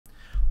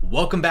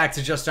Welcome back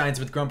to Just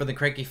Giants with Grump and the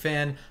Cranky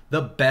Fan, the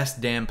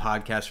best damn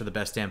podcast for the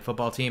best damn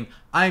football team.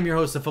 I am your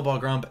host, the Football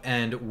Grump,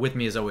 and with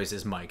me as always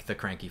is Mike, the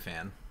Cranky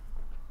Fan.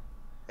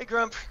 Hey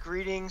Grump,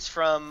 greetings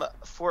from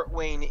Fort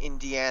Wayne,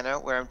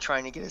 Indiana, where I'm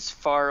trying to get as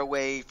far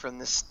away from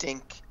the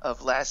stink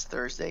of last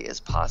Thursday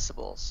as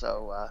possible.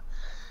 So,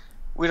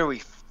 what are we,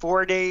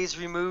 4 days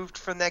removed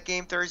from that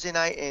game Thursday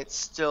night? And it's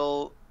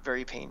still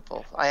very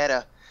painful. I had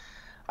a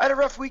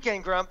rough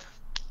weekend, Grump.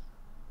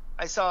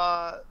 I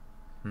saw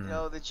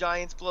the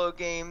Giants blow a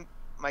game.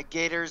 My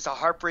Gators, a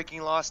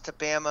heartbreaking loss to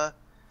Bama.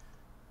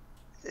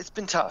 It's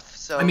been tough.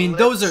 So I mean,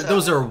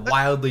 those are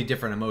wildly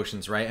different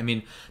emotions, right? I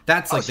mean,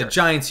 that's like the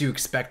Giants you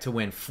expect to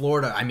win.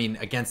 Florida, I mean,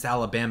 against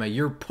Alabama,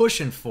 you're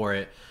pushing for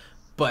it,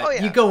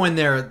 but you go in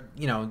there,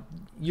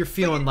 you're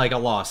feeling like a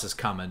loss is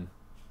coming.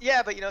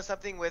 Yeah, but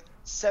something with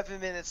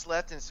 7 minutes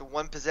left and it's a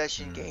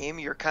one-possession game,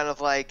 you're kind of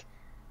like,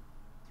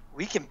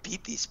 we can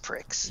beat these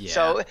pricks. Yeah.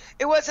 So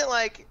it wasn't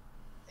like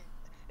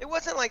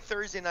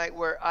Thursday night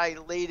where I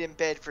laid in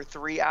bed for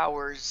 3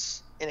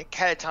 hours in a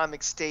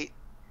catatonic state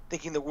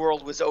thinking the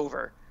world was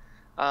over.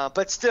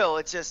 But still,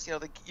 it's just,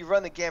 you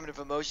run the gamut of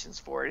emotions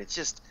for it. It's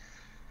just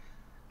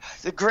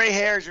the gray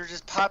hairs are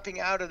just popping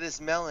out of this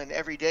melon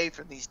every day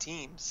from these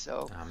teams.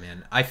 So, oh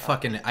man, I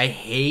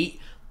hate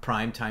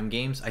primetime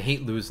games. I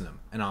hate losing them.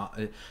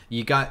 And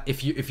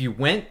if you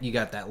went, you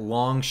got that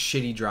long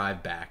shitty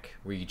drive back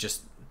where you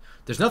just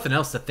there's nothing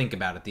else to think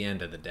about at the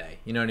end of the day.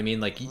 You know what I mean?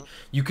 Like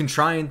you can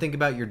try and think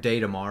about your day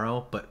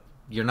tomorrow, but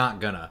you're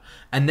not gonna.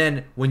 And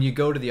then when you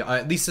go to the,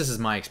 at least this is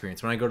my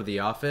experience, when I go to the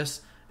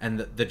office and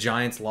the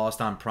Giants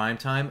lost on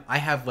primetime, I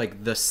have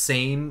like the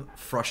same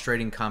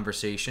frustrating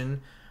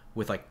conversation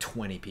with like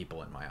 20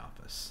 people in my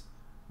office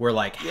where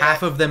like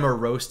half of them are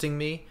roasting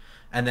me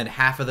and then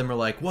half of them are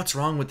like, what's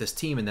wrong with this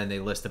team? And then they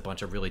list a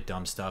bunch of really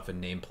dumb stuff and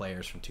name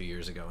players from 2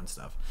 years ago and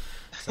stuff.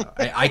 So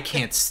I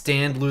can't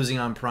stand losing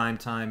on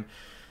primetime.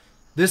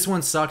 This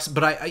one sucks,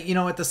 but I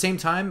at the same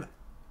time,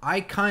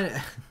 I'm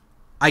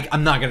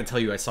not going to tell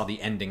you I saw the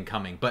ending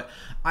coming, but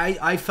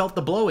I felt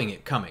the blowing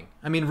it coming.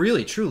 I mean,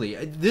 really, truly,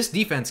 this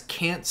defense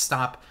can't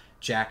stop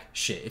jack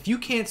shit. If you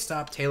can't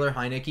stop Taylor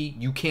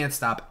Heinicke, you can't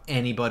stop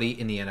anybody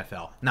in the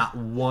NFL. Not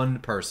one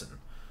person.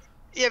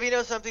 Yeah,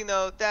 but something,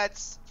 though,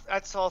 that's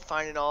all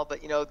fine and all, but,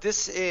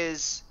 this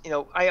is,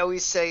 I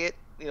always say it,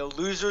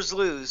 losers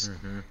lose.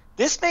 Mm-hmm.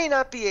 This may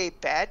not be a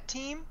bad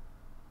team.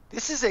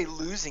 This is a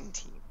losing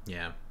team.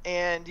 Yeah.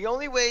 And the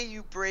only way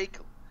you break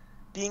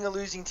being a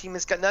losing team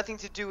has got nothing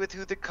to do with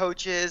who the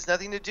coach is,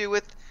 nothing to do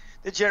with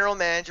the general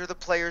manager, the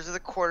players, or the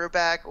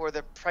quarterback, or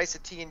the price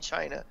of tea in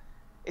China.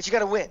 It's you got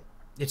to win.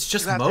 It's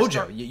just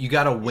mojo. You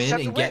got to win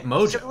and get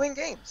mojo. You have to win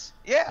games.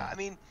 Yeah. I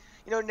mean,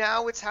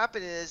 now what's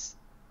happened is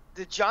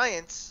the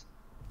Giants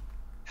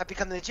have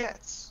become the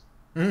Jets.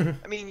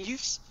 Mm-hmm. I mean,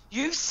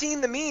 you've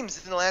seen the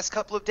memes in the last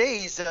couple of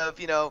days of,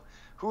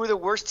 who are the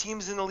worst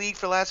teams in the league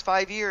for the last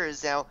 5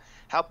 years now.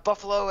 How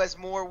Buffalo has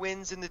more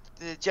wins than the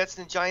Jets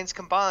and the Giants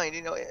combined,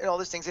 and all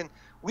those things. And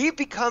we've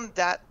become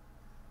that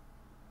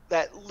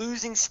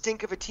losing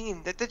stink of a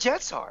team that the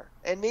Jets are.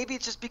 And maybe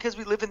it's just because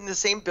we live in the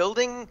same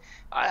building.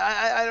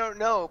 I don't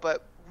know,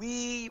 but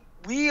we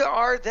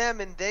are them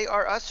and they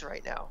are us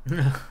right now.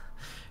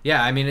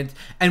 Yeah, I mean,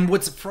 and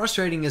what's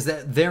frustrating is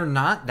that they're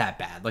not that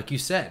bad, like you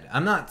said.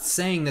 I'm not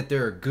saying that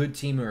they're a good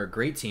team or a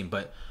great team,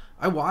 but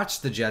I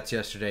watched the Jets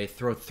yesterday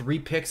throw 3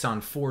 picks on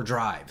 4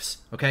 drives,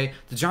 okay?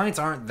 The Giants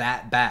aren't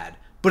that bad,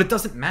 but it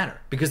doesn't matter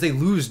because they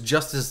lose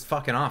just as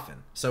fucking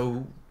often.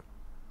 So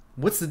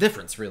what's the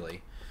difference,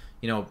 really?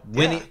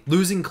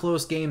 Losing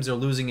close games or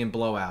losing in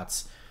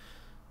blowouts.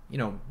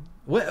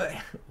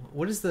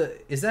 What is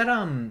that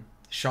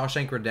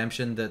Shawshank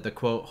Redemption, the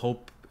quote,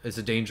 hope is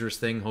a dangerous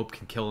thing, hope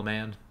can kill a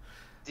man?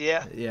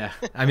 Yeah. Yeah.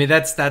 I mean,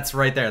 that's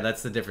right there.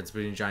 That's the difference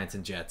between Giants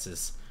and Jets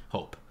is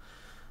hope.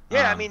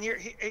 Yeah, I mean,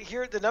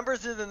 here the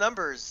numbers are the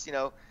numbers.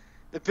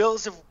 The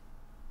Bills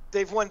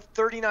they've won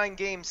 39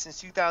 games since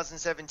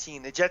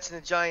 2017. The Jets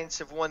and the Giants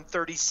have won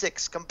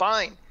 36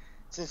 combined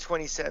since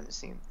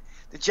 2017.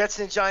 The Jets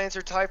and the Giants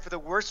are tied for the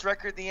worst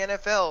record in the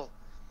NFL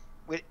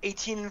with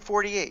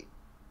 18-48. I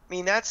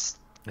mean, that's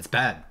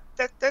bad.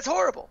 That's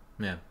horrible.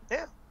 Yeah.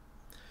 Yeah.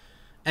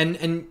 And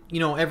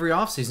every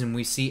offseason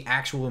we see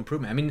actual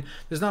improvement. I mean,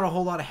 there's not a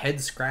whole lot of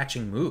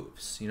head-scratching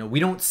moves. We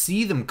don't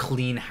see them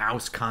clean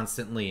house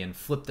constantly and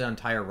flip the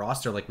entire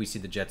roster like we see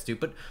the Jets do.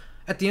 But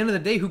at the end of the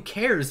day, who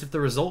cares if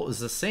the result is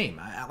the same?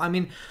 I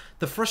mean,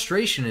 the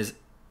frustration is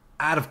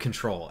out of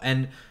control.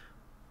 And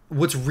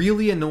what's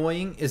really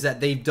annoying is that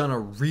they've done a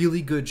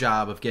really good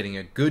job of getting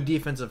a good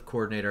defensive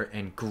coordinator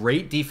and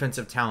great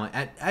defensive talent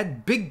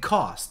at big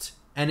cost.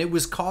 And it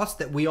was cost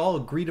that we all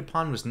agreed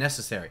upon was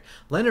necessary.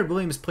 Leonard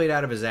Williams played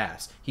out of his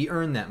ass. He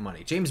earned that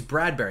money. James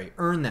Bradbury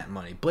earned that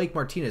money. Blake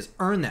Martinez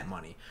earned that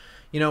money.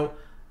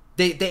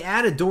 They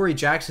added Dory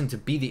Jackson to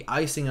be the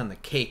icing on the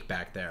cake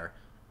back there.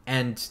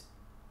 And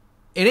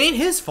it ain't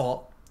his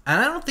fault.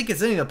 And I don't think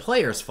it's any of the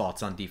players'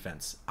 faults on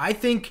defense. I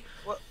think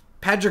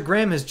Patrick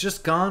Graham has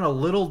just gone a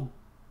little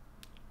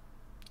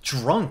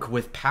drunk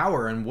with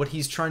power and what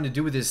he's trying to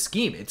do with his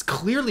scheme. It's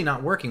clearly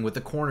not working with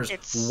the corners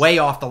It's- way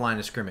off the line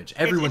of scrimmage.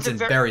 Everyone's it's a in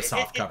very- very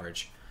soft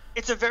coverage.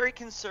 It's a very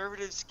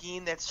conservative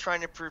scheme that's trying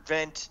to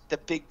prevent the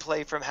big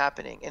play from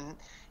happening. And,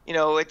 you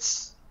know,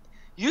 it's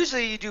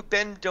usually you do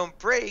bend, don't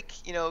break,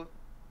 you know,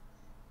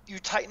 you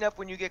tighten up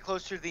when you get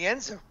closer to the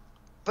end zone.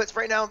 But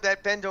right now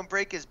that bend, don't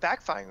break is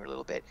backfiring a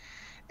little bit.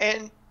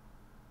 And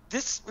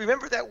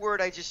remember that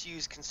word I just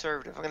used,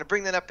 conservative. I'm going to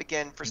bring that up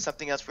again for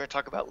something else we're going to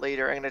talk about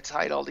later. I'm going to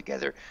tie it all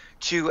together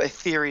to a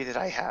theory that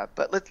I have.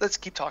 But let's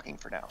keep talking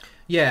for now.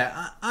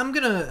 Yeah, I'm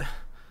gonna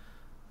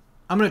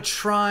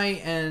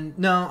try and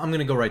I'm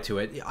gonna go right to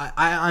it.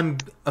 I'm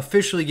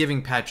officially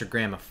giving Patrick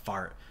Graham a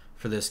fart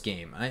for this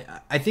game.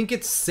 I think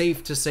it's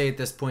safe to say at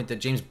this point that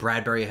James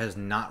Bradbury has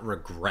not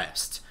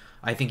regressed.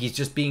 I think he's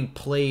just being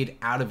played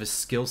out of his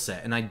skill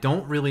set, and I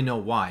don't really know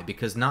why,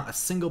 because not a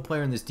single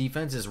player in this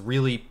defense is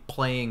really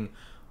playing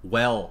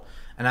well.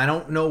 And I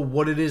don't know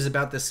what it is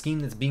about the scheme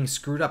that's being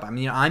screwed up. I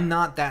mean, I'm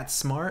not that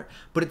smart,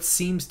 but it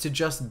seems to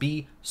just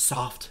be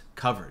soft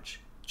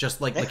coverage.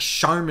 Just like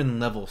Charmin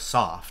level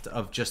soft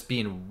of just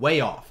being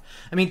way off.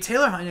 I mean,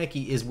 Taylor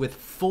Heinicke is with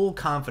full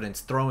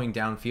confidence throwing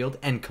downfield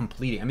and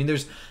completing. I mean,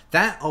 there's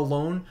that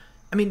alone.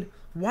 I mean,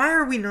 why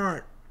are we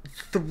not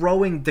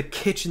throwing the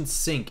kitchen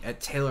sink at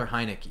Taylor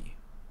Heinicke?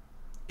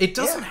 It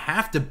doesn't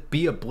have to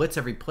be a blitz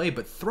every play,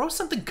 but throw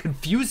something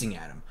confusing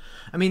at him.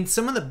 I mean,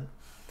 some of the...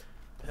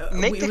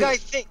 Make the guy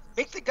think.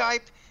 Make the guy...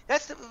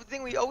 That's the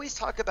thing we always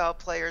talk about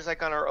players,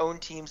 like on our own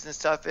teams and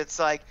stuff. It's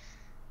like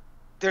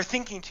they're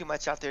thinking too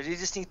much out there. They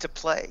just need to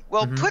play.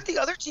 Well, put the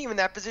other team in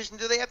that position.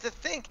 Do they have to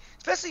think?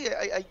 Especially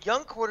a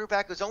young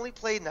quarterback who's only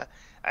played in a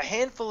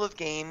handful of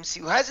games,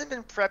 who hasn't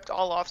been prepped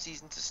all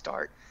offseason to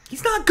start.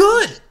 He's not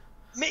good.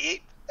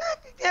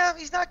 Yeah,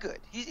 he's not good.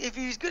 If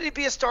he's good, he'd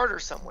be a starter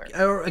somewhere.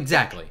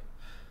 Exactly.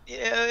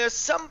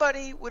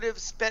 Somebody would have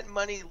spent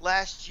money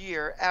last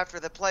year after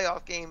the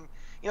playoff game.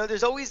 You know,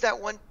 there's always that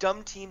one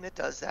dumb team that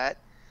does that.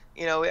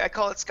 You know, I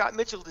call it Scott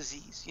Mitchell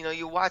disease. You know,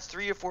 you watch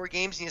 3 or 4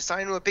 games and you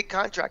sign him a big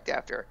contract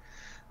after.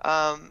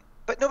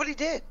 But nobody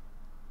did.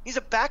 He's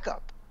a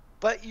backup.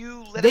 But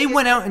you let They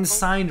went out and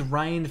signed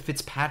Ryan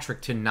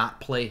Fitzpatrick to not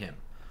play him.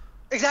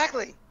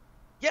 Exactly.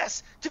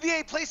 Yes, to be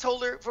a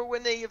placeholder for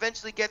when they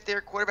eventually get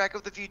their quarterback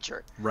of the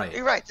future. Right.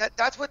 You're right.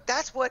 That's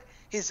what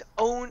his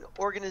own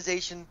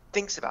organization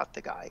thinks about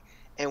the guy.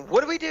 And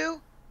what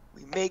do?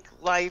 We make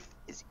life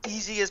as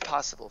easy as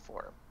possible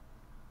for him.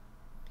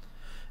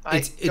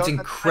 It's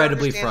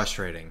incredibly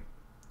frustrating.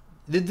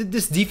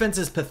 This defense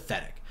is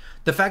pathetic.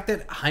 The fact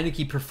that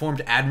Heinicke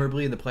performed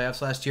admirably in the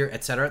playoffs last year,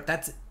 etc.,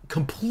 that's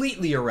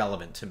completely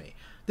irrelevant to me.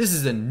 This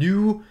is a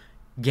new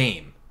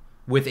game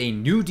with a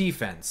new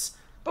defense.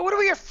 But what are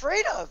we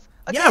afraid of?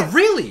 Again, yeah,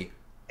 really.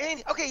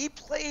 And okay, he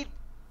played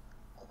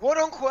quote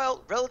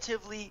unquote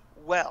relatively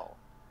well.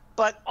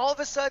 But all of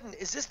a sudden,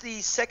 is this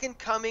the second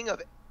coming of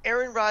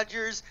Aaron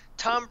Rodgers,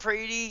 Tom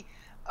Brady,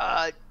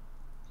 I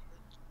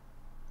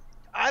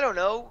don't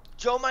know,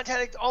 Joe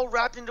Montana, all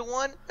wrapped into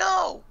one?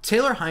 No.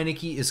 Taylor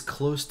Heinicke is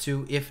close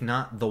to, if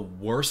not the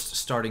worst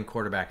starting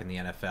quarterback in the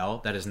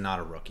NFL. That is not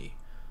a rookie.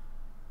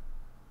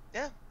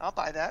 Yeah, I'll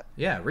buy that.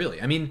 Yeah,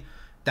 really. I mean,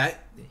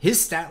 that his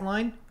stat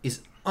line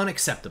is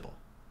unacceptable.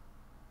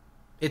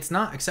 It's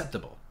not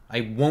acceptable.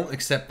 I won't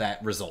accept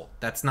that result.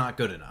 That's not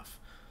good enough.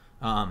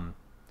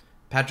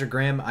 Patrick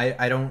Graham,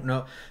 I don't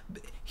know.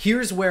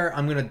 Here's where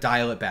I'm going to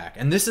dial it back.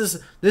 And this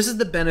is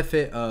the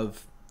benefit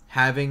of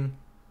having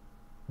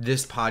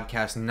this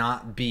podcast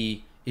not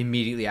be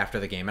immediately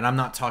after the game. And I'm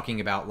not talking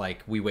about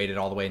like we waited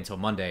all the way until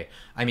Monday.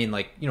 I mean,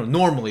 like, you know,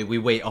 normally we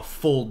wait a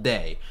full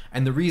day.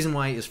 And the reason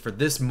why is for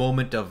this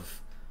moment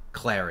of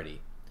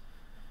clarity.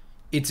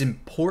 It's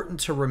important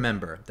to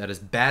remember that as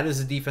bad as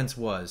the defense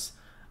was,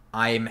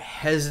 I am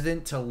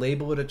hesitant to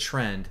label it a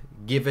trend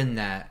given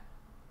that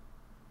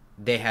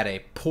they had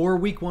a poor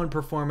week 1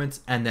 performance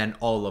and then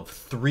all of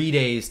 3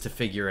 days to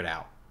figure it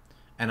out.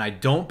 And I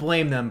don't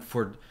blame them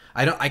for...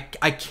 I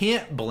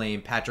can't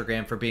blame Patrick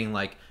Graham for being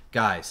like,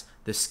 guys,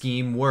 the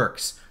scheme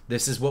works.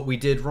 This is what we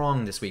did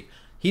wrong this week.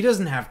 He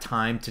doesn't have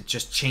time to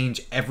just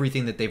change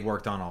everything that they've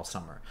worked on all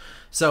summer.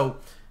 So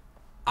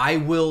I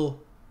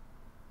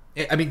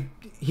mean,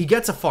 he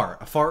gets a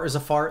fart. A fart is a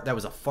fart. That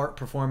was a fart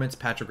performance.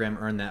 Patrick Graham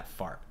earned that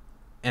fart.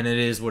 And it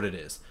is what it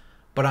is.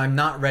 But I'm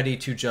not ready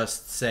to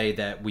just say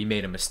that we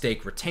made a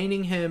mistake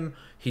retaining him.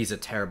 He's a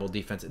terrible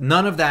defense.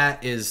 None of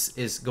that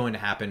is going to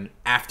happen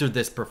after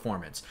this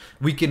performance.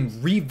 We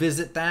can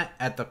revisit that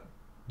at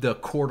the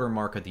quarter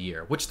mark of the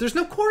year, which there's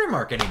no quarter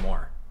mark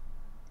anymore.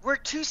 We're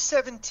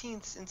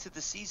 2/17 into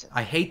the season.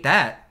 I hate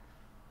that.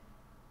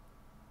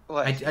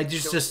 What? I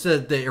just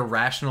the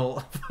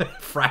irrational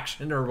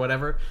fraction or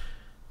whatever.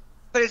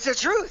 But it's the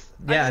truth.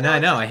 Yeah, I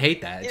know. I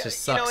hate that. It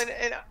just sucks. You know,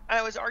 and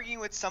I was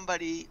arguing with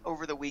somebody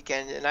over the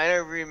weekend, and I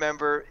don't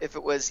remember if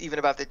it was even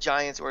about the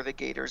Giants or the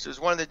Gators. It was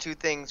one of the two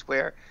things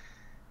where,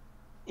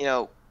 you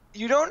know,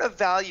 you don't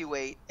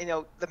evaluate. You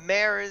know, the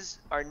mayors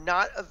are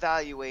not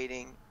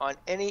evaluating on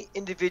any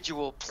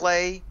individual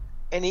play,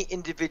 any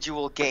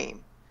individual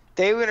game.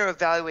 They were going to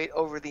evaluate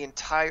over the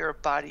entire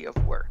body of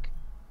work.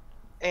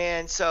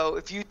 And so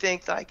if you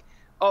think like,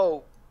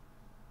 oh,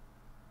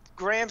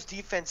 Graham's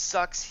defense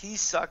sucks, he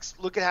sucks,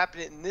 look at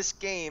happening in this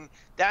game,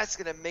 that's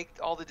going to make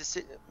all the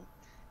decisions.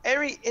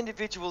 Every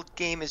individual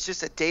game is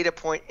just a data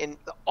point, and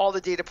all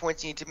the data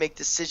points you need to make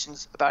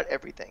decisions about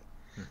everything.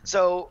 Mm-hmm.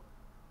 So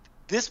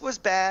this was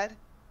bad.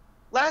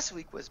 Last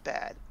week was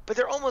bad. But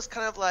they're almost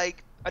kind of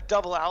like a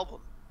double album.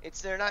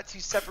 They're not two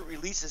separate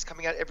releases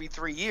coming out every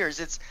 3 years.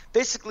 It's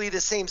basically the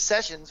same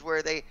sessions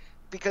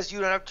because you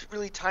don't have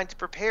really time to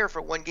prepare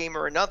for one game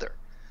or another.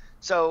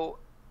 So,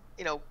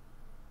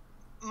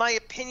 my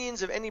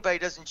opinions of anybody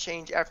doesn't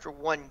change after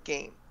one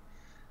game.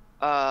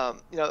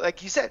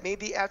 Like you said,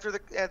 maybe after the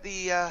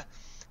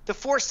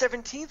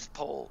 4/17th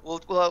poll,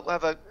 we'll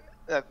have a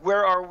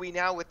where are we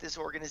now with this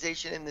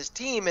organization and this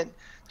team, and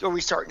are we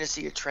starting to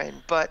see a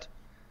trend? But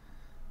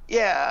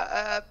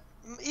yeah,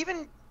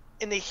 even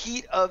in the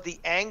heat of the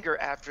anger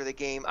after the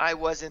game, I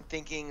wasn't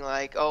thinking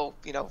like, oh,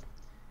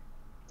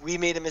 we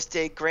made a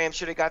mistake. Graham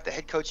should have got the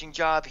head coaching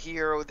job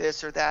here or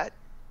this or that.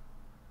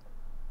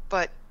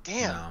 But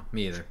damn, no,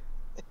 me either.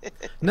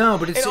 No,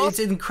 but it's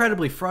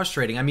incredibly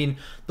frustrating. I mean,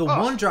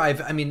 one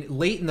drive,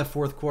 late in the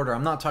fourth quarter,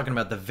 I'm not talking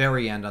about the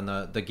very end on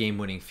the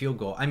game-winning field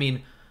goal. I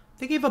mean,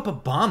 they gave up a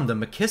bomb to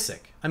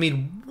McKissick. I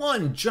mean,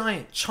 one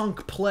giant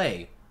chunk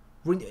play.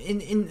 What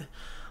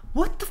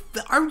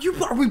the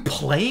are we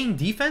playing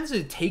defense?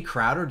 Is Tate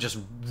Crowder just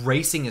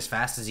racing as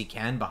fast as he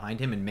can behind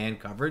him in man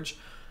coverage?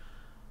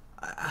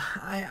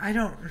 I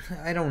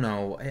don't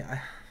know.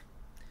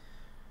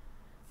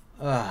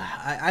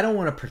 I don't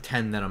want to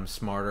pretend that I'm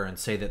smarter and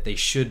say that they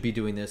should be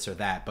doing this or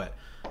that, but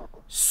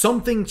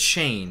something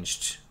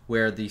changed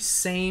where the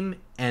same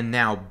and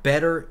now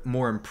better,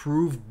 more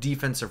improved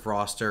defensive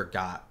roster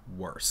got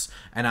worse.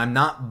 And I'm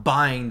not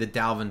buying the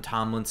Dalvin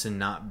Tomlinson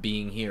not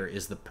being here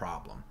is the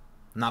problem.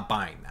 I'm not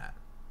buying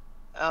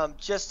that.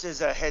 Just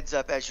as a heads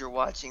up as you're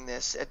watching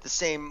this, at the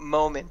same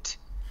moment,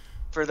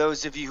 for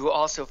those of you who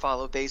also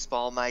follow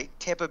baseball, my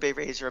Tampa Bay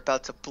Rays are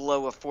about to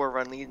blow a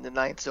 4-run lead in the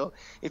ninth. So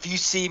if you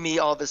see me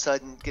all of a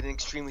sudden get an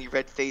extremely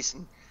red face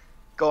and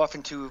go off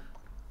into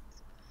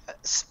a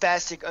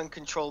spastic,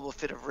 uncontrollable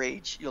fit of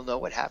rage, you'll know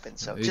what happened.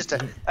 So just a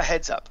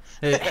heads up.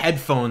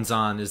 Headphones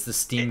on. Is the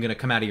steam going to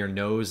come out of your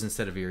nose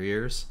instead of your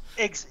ears?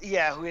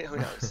 Yeah, who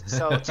knows?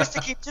 So just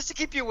to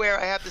keep you aware,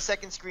 I have the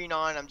second screen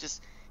on. I'm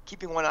just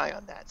keeping one eye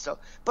on that. So,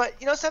 but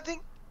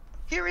something.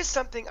 Here is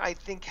something I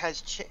think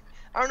has changed.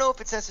 I don't know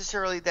if it's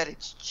necessarily that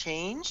it's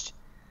changed,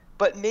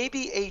 but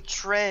maybe a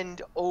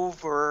trend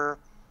over,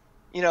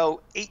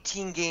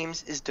 18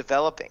 games is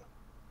developing.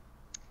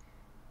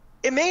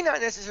 It may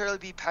not necessarily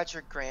be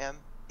Patrick Graham.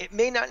 It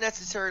may not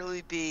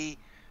necessarily be,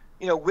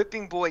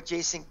 whipping boy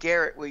Jason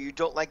Garrett, where you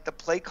don't like the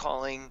play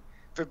calling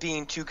for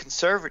being too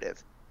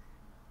conservative.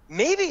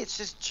 Maybe it's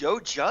just Joe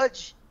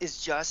Judge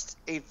is just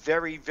a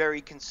very,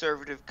 very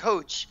conservative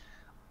coach,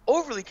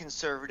 overly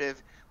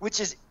conservative, which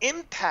is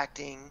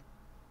impacting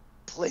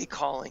play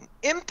calling,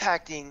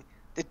 impacting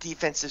the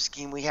defensive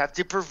scheme we have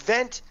to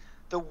prevent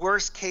the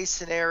worst case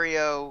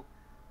scenario,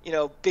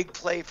 big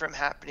play from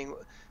happening,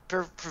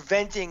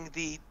 preventing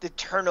the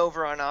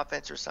turnover on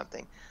offense or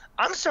something.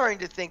 I'm starting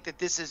to think that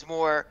this is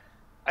more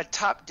a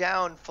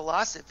top-down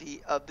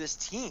philosophy of this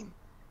team,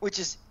 which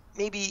is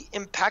maybe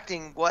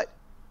impacting what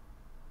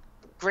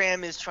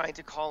Graham is trying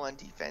to call on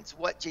defense,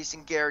 what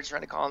Jason Garrett is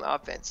trying to call on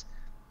offense,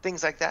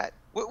 things like that.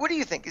 What do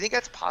you think? Do you think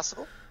that's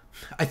possible?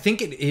 I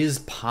think it is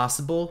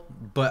possible,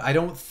 but I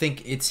don't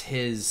think it's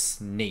his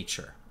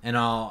nature. And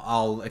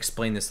I'll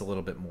explain this a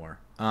little bit more.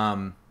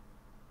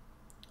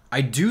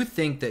 I do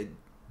think that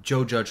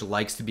Joe Judge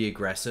likes to be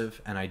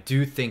aggressive, and I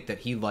do think that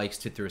he likes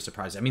to throw a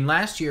surprise.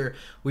 Last year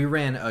we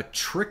ran a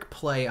trick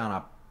play on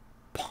a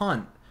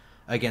punt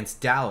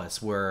against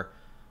Dallas where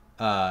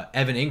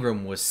Evan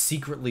Ingram was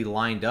secretly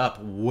lined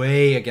up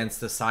way against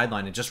the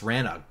sideline and just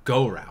ran a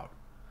go route.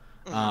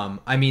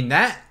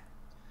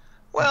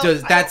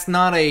 That's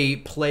not a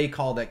play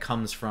call that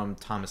comes from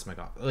Thomas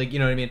McGough. You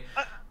know what I mean?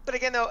 But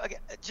again, though,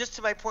 just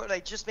to my point that I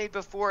just made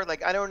before,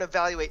 I don't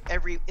evaluate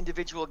every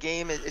individual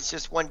game. It's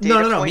just one data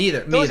point. No, me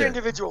either. Those are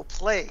individual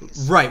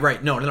plays.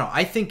 Right. No.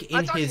 I think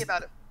I'm talking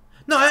about it.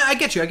 No, I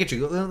get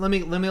you. Let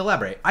me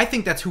elaborate. I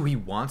think that's who he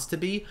wants to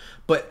be.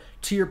 But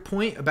to your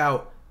point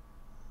about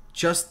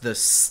just the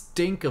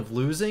stink of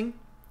losing,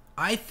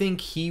 I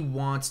think he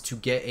wants to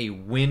get a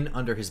win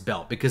under his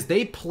belt because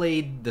they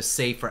played the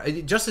safer,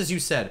 just as you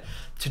said,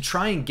 to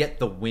try and get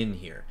the win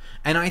here.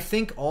 And I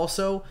think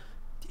also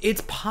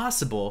it's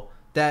possible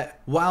that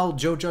while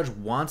Joe Judge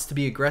wants to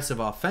be aggressive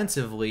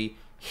offensively,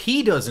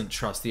 he doesn't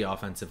trust the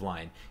offensive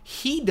line.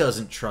 He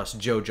doesn't trust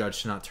Joe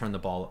Judge to not turn the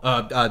ball,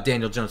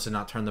 Daniel Jones to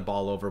not turn the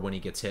ball over when he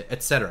gets hit,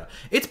 etc.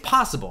 It's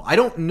possible. I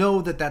don't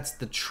know that that's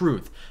the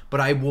truth, but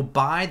I will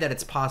buy that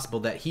it's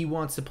possible that he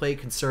wants to play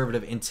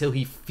conservative until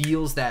he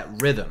feels that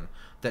rhythm,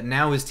 that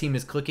now his team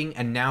is clicking,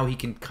 and now he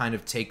can kind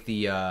of take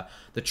the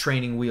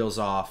training wheels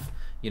off,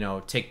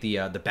 take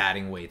the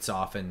batting weights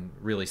off, and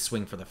really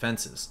swing for the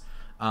fences.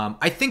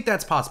 I think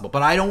that's possible,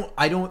 but I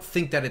don't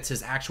think that it's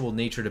his actual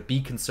nature to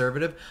be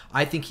conservative.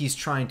 I think he's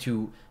trying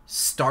to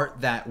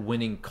start that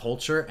winning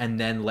culture and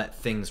then let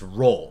things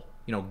roll.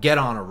 Get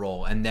on a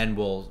roll, and then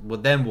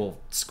we'll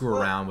screw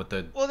around with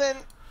the. Well, then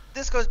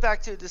this goes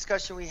back to a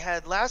discussion we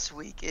had last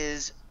week.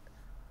 Is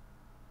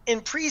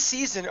in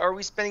preseason, are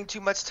we spending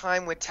too much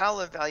time with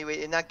talent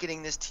evaluate and not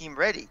getting this team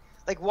ready?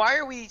 Like, why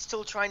are we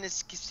still trying to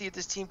see if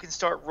this team can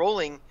start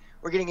rolling?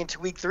 We're getting into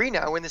week 3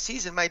 now, when the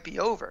season might be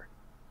over.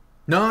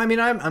 No, I mean,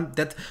 I'm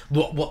that's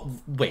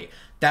wait,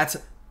 that's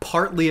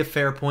partly a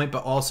fair point,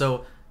 but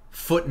also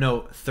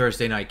footnote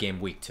Thursday night game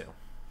week 2.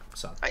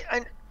 So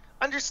I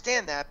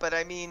understand that, but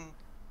I mean,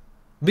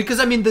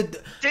 because I mean did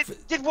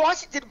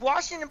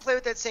Washington play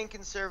with that same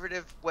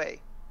conservative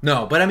way?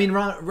 No, but I mean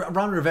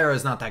Ron Rivera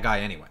is not that guy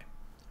anyway.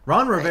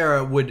 Ron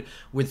Rivera would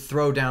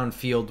throw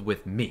downfield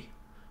with me.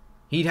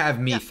 He'd have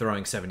me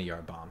throwing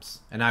 70-yard bombs,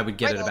 and I would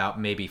get it about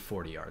maybe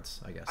 40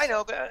 yards, I guess. I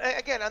know, but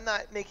again, I'm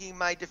not making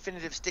my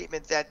definitive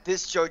statement that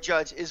this Joe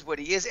Judge is what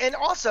he is. And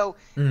also,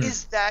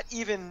 is that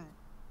even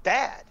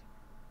bad?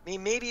 I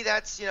mean, maybe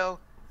that's, Bill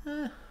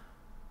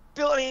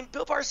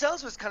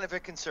Parcells was kind of a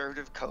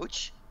conservative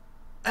coach.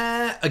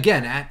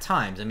 Again, at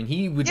times. I mean,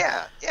 he would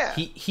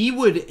he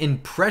would in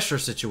pressure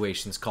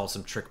situations call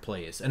some trick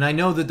plays. And I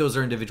know that those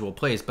are individual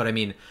plays, but I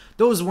mean,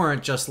 those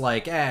weren't just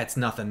like, it's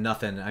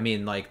nothing. I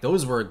mean, like,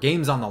 those were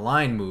games on the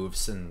line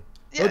moves, and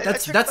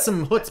that's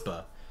some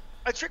chutzpah.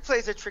 A trick play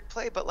is a trick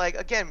play, but like,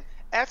 again,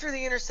 after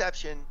the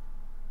interception,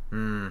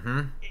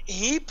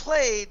 he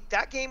played,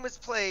 that game was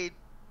played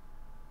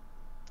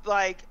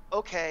like,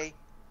 okay,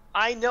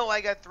 I know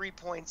I got 3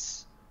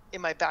 points in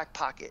my back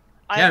pocket.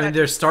 Yeah, I mean,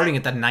 they're starting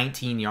at the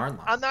 19-yard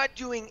line. I'm not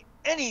doing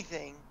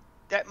anything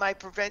that might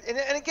prevent.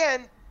 And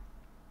again,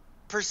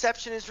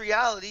 perception is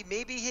reality.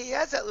 Maybe he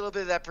has that little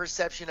bit of that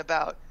perception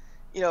about,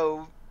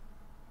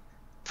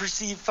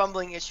 perceived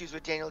fumbling issues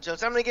with Daniel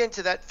Jones. I'm going to get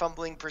into that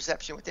fumbling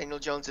perception with Daniel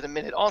Jones in a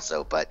minute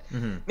also. But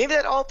maybe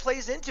that all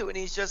plays into it. And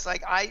he's just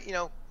like, let's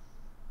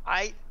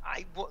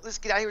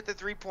get out here with the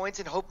 3 points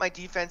and hope my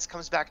defense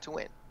comes back to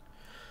win.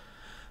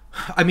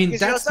 I mean,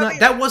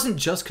 that wasn't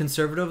just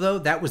conservative, though.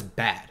 That was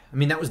bad. I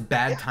mean, that was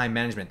bad time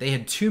management. They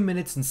had 2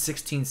 minutes and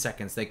 16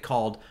 seconds. They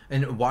called,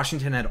 and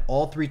Washington had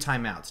all 3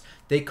 timeouts.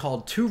 They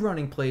called 2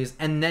 running plays,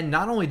 and then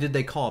not only did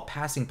they call a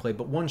passing play,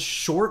 but one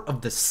short of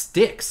the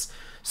sticks.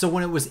 So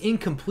when it was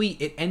incomplete,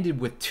 it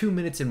ended with 2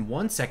 minutes and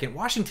 1 second.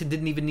 Washington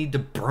didn't even need to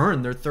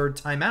burn their 3rd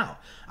timeout.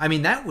 I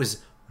mean, that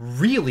was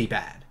really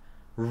bad.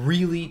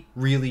 Really,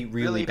 really,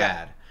 really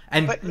bad.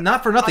 And but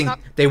not for nothing,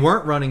 they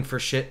weren't running for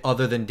shit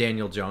other than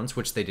Daniel Jones,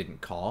 which they didn't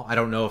call. I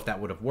don't know if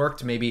that would have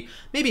worked. Maybe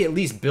at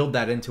least build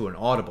that into an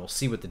audible,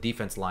 see what the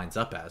defense lines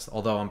up as.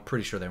 Although I'm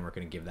pretty sure they weren't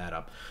going to give that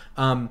up.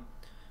 And,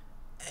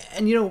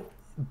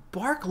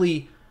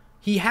 Barkley,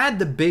 he had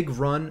the big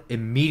run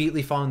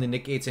immediately following the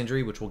Nick Gates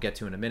injury, which we'll get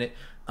to in a minute.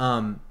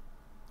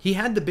 He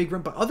had the big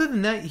run, but other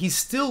than that, he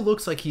still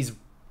looks like he's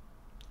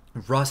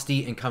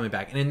rusty and coming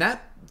back. And in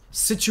that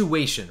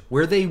situation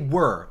where they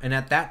were, and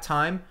at that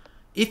time,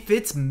 if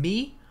it's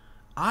me,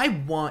 I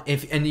want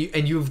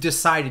you've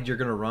decided you're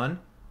gonna run,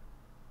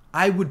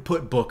 I would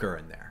put Booker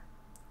in there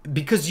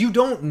because you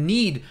don't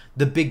need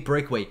the big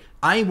breakaway.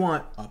 I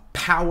want a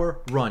power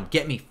run.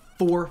 Get me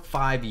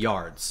 4-5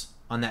 yards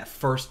on that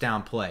first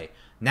down play.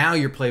 Now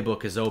your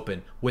playbook is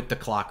open with the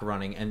clock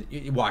running, and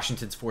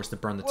Washington's forced to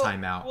burn the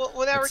timeout. Well,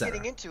 now we're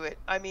getting into it.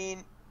 I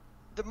mean,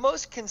 the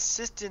most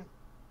consistent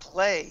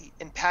play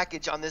and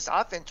package on this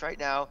offense right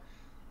now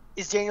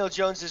is Daniel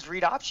Jones's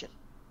read option.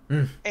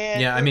 And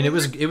yeah, I mean, it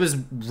was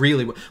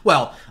really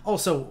well.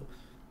 Also,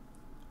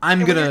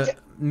 I'm gonna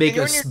make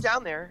when you're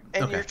down there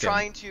and they're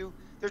trying to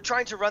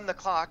run the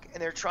clock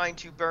and they're trying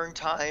to burn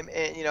time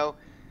and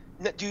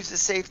do the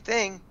safe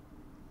thing.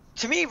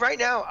 To me, right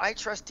now, I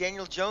trust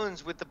Daniel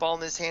Jones with the ball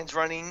in his hands,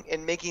 running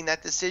and making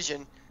that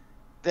decision,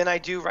 than I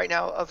do right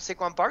now of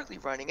Saquon Barkley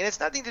running. And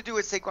it's nothing to do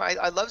with Saquon.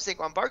 I love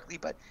Saquon Barkley,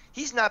 but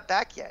he's not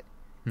back yet.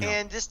 No.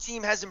 And this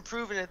team hasn't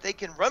proven that they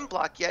can run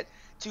block yet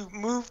to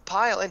move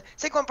pile. And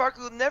Saquon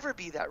Barkley will never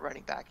be that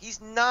running back.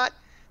 He's not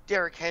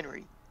Derrick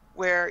Henry,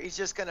 where he's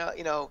just going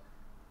to,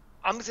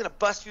 I'm just going to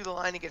bust through the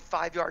line and get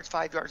 5 yards,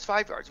 5 yards,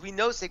 5 yards. We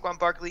know Saquon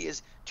Barkley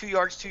is 2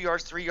 yards, 2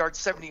 yards, 3 yards,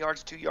 70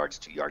 yards, 2 yards,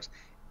 2 yards,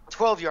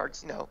 12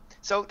 yards. No.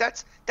 So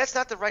that's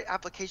not the right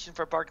application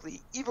for Barkley,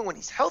 even when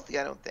he's healthy,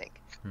 I don't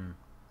think.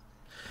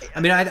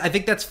 I mean, I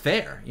think that's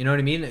fair. You know what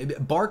I mean?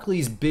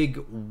 Barkley's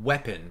big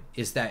weapon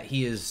is that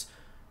he is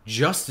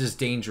just as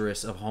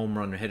dangerous of home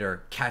run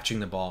hitter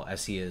catching the ball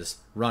as he is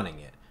running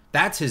it.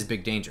 That's his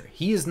big danger.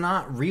 He is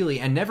not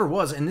really, and never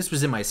was, and this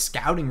was in my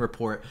scouting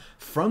report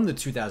from the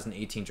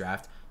 2018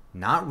 draft,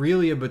 not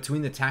really a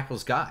between the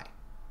tackles guy.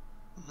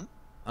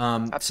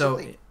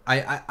 So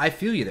I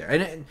feel you there.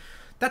 And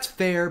that's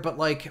fair, but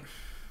like,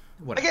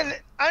 whatever. Again,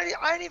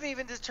 I didn't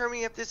even determine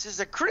if this is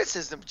a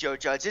criticism of Joe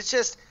Judge. It's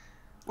just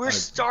we're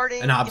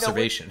starting an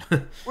observation.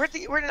 We're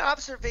in an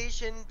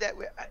observation that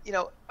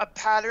a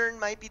pattern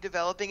might be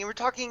developing, and we're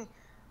talking.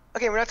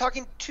 Okay, we're not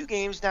talking 2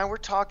 games now. We're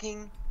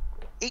talking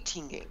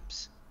 18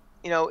 games.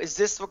 is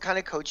this what kind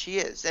of coach he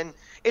is? And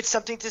it's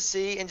something to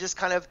see, and just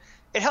kind of,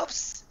 it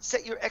helps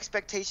set your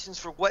expectations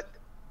for what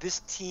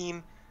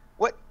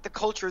the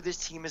culture of this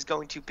team is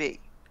going to be,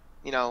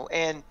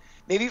 and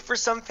maybe for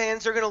some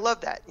fans, they're going to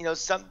love that.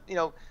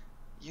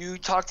 You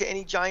talk to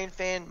any Giant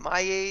fan my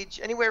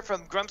age, anywhere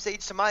from Grump's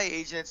age to my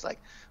age, and it's like,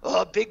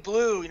 oh, Big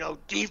Blue,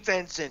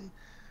 defense and,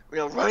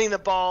 running the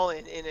ball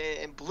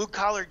and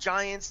blue-collar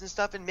Giants and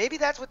stuff. And maybe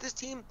that's what this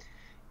team,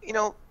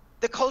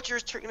 the culture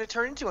is going to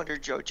turn into under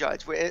Joe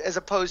Judge, as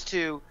opposed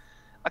to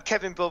a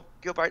Kevin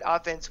Gilbert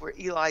offense where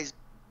Eli's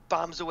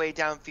bombs away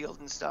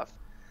downfield and stuff.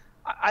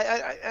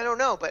 I don't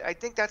know, but I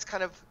think that's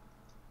kind of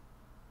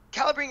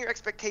calibrating your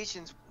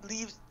expectations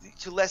leaves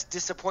to less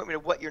disappointment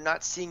of what you're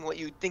not seeing, what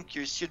you think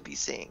you should be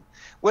seeing.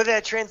 Whether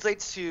that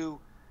translates to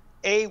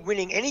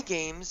winning any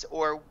games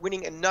or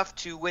winning enough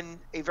to win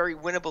a very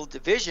winnable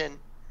division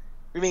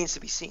remains to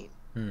be seen.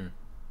 And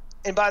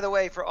by the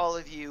way, for all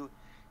of you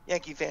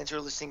Yankee fans who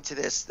are listening to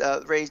this,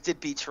 the Rays did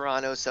beat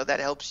Toronto, so that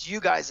helps you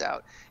guys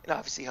out and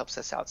obviously helps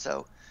us out.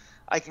 So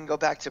I can go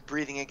back to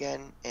breathing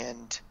again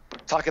and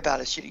talk about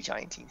a shitty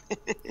Giant team.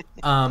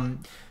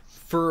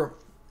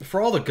 For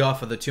all the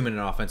guff of the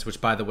 2-minute offense, which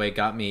by the way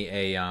got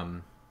me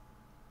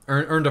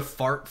earned a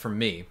fart from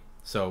me.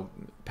 So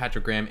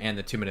Patrick Graham and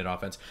the 2-minute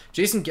offense,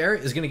 Jason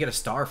Garrett is going to get a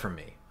star from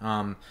me.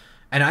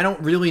 And I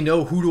don't really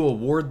know who to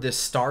award this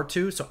star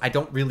to, so I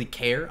don't really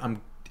care.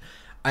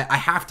 I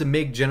have to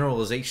make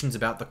generalizations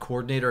about the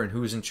coordinator and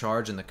who's in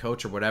charge and the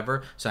coach or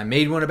whatever. So I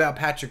made one about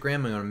Patrick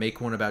Graham. I'm going to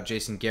make one about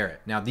Jason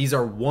Garrett. Now, these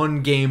are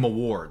one-game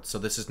awards, so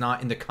this is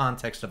not in the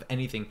context of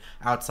anything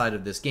outside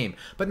of this game.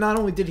 But not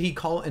only did he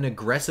call an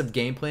aggressive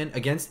game plan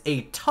against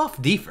a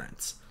tough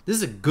defense. This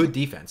is a good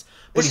defense.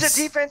 But This is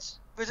a defense.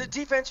 There's a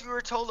defense we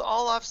were told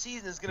all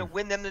offseason is going to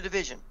win them the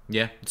division.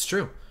 Yeah, it's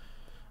true.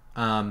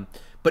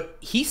 But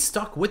he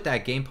stuck with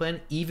that game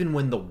plan even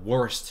when the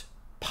worst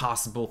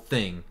possible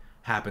thing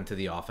happened to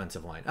the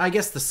offensive line. I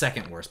guess the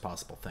second worst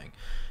possible thing.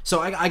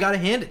 So I got to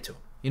hand it to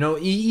him.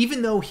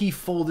 Even though he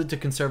folded to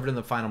conservative in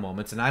the final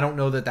moments, and I don't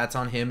know that that's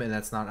on him and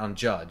that's not on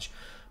Judge,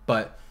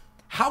 but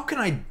how can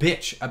I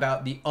bitch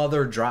about the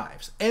other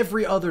drives?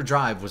 Every other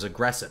drive was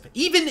aggressive,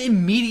 even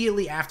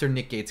immediately after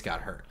Nick Gates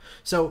got hurt.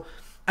 So,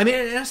 and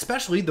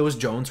especially those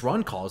Jones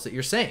run calls that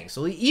you're saying.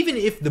 So even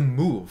if the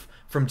move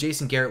from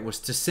Jason Garrett was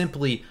to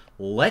simply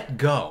let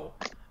go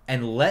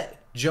and let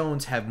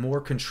Jones have more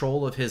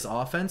control of his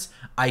offense,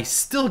 I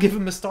still give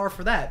him a star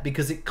for that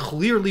because it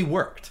clearly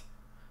worked.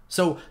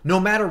 So no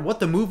matter what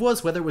the move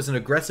was, whether it was an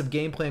aggressive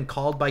game plan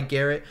called by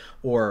Garrett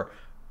or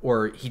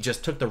he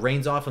just took the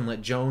reins off and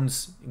let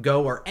Jones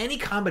go, or any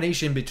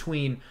combination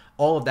between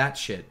all of that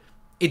shit,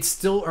 it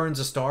still earns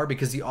a star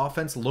because the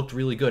offense looked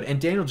really good.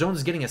 And Daniel Jones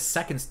is getting a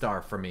second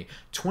star from me.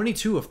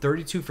 22 of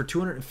 32 for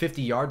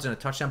 250 yards and a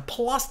touchdown,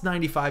 plus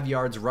 95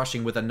 yards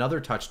rushing with another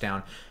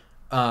touchdown.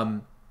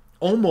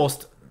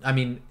 Almost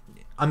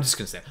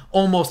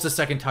a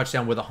second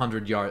touchdown with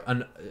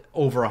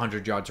over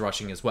 100 yards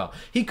rushing as well.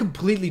 He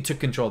completely took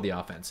control of the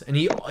offense, and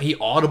he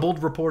audibled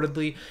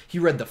reportedly. He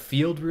read the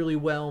field really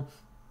well.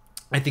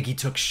 I think he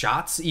took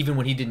shots even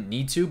when he didn't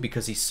need to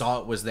because he saw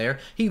it was there.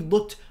 He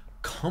looked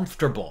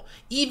comfortable,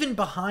 even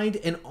behind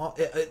a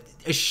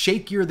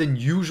shakier than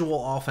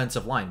usual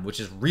offensive line,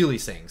 which is really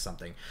saying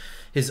something.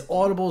 His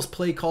audibles,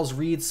 play calls,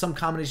 reads, some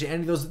combination of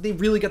any of those. They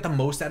really got the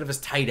most out of his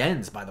tight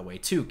ends, by the way,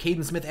 too.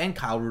 Caden Smith and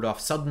Kyle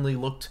Rudolph suddenly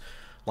looked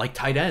like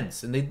tight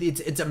ends. And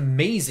it's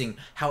amazing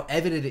how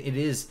evident it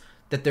is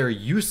that they're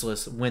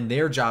useless when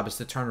their job is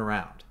to turn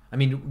around. I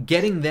mean,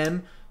 getting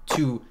them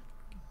to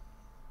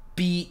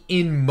be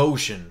in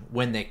motion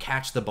when they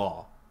catch the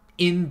ball,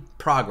 in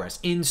progress,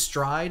 in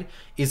stride,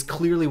 is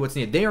clearly what's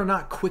needed. They are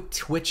not quick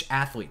twitch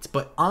athletes,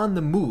 but on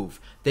the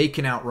move, they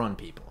can outrun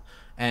people.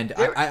 And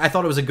I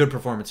thought it was a good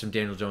performance from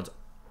Daniel Jones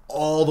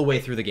all the way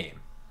through the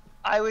game.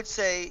 I would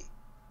say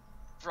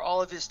for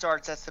all of his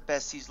starts, that's the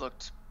best he's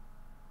looked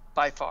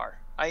by far.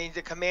 I mean,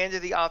 the command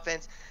of the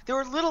offense. There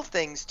were little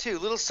things, too,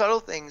 little subtle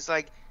things.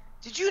 Like,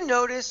 did you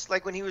notice,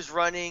 like, when he was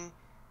running,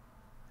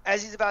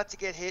 as he's about to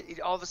get hit,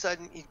 all of a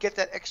sudden he'd get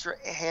that extra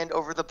hand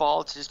over the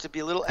ball just to be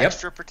a little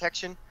extra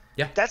protection?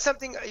 Yeah. That's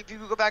something, if you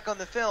go back on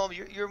the film,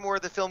 you're more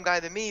the film guy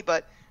than me,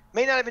 but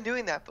may not have been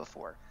doing that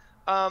before.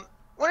 I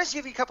want to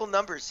give you a couple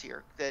numbers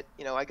here that,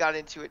 I got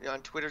into it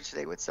on Twitter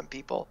today with some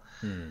people.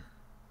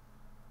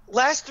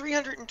 Last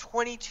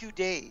 322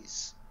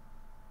 days,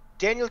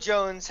 Daniel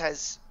Jones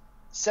has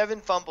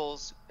 7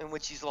 fumbles in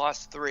which he's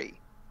lost 3.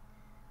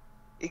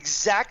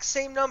 Exact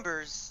same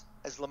numbers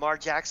as Lamar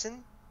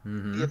Jackson,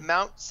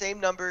 the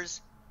same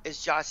numbers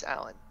as Josh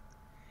Allen.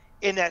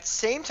 In that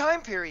same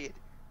time period,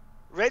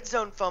 red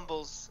zone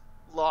fumbles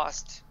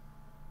lost.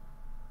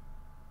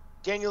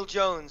 Daniel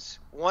Jones,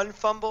 1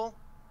 fumble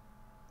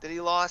that he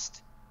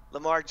lost.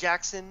 Lamar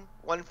Jackson,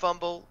 1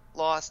 fumble,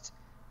 lost.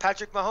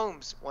 Patrick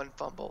Mahomes, 1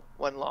 fumble,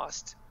 1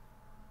 lost.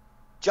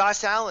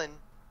 Josh Allen,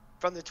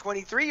 from the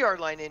 23-yard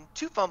line in,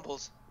 2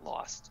 fumbles,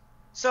 lost.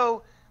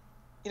 So,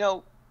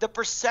 the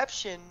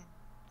perception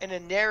and a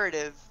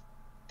narrative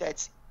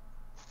that's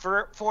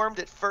formed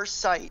at first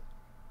sight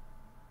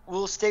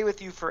will stay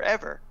with you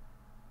forever.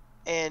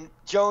 And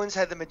Jones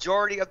had the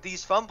majority of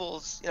these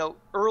fumbles,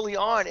 early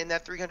on in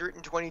that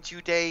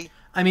 322-day.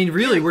 I mean,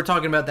 really, we're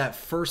talking about that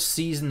first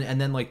season,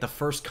 and then like the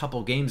first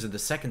couple games of the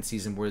second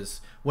season was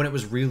when it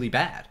was really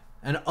bad.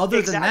 And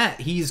other than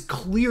that, he's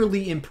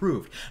clearly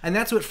improved. And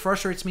that's what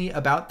frustrates me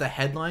about the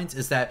headlines,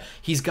 is that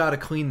he's got to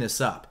clean this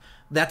up.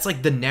 That's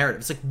like the narrative.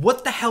 It's like,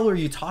 what the hell are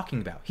you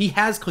talking about? He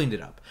has cleaned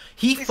it up.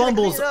 He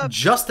fumbles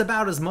just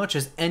about as much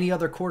as any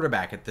other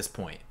quarterback at this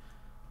point.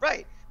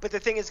 Right. But the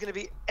thing is going to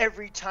be,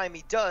 every time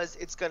he does,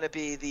 it's going to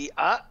be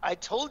I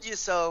told you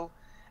so.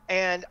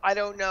 And I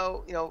don't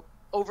know,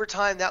 over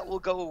time that will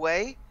go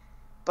away.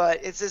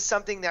 But it's just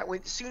something that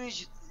as soon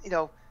as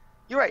you're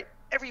right,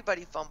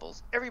 everybody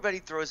fumbles. Everybody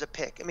throws a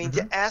pick. I mean,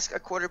 to ask a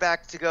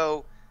quarterback to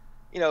go,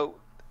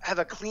 have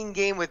a clean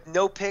game with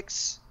no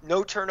picks,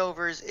 no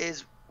turnovers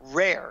is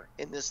rare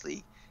in this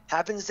league.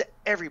 Happens to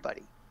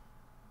everybody.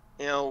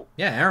 Yeah,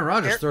 Aaron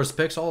Rodgers throws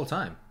picks all the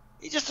time.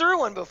 He just threw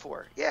one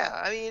before. Yeah,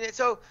 I mean,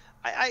 so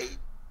I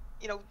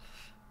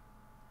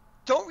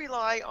don't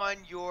rely on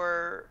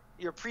your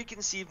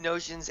preconceived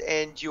notions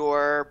and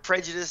your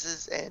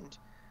prejudices and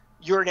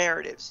your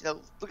narratives.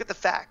 Look at the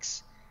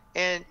facts.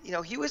 And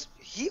he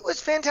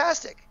was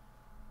fantastic.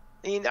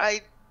 I mean,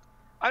 I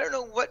don't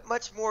know what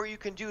much more you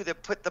can do to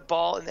put the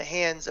ball in the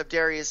hands of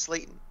Darius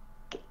Slayton.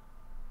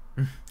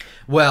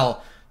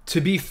 Well,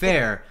 to be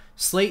fair,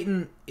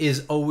 Slayton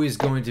is always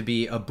going to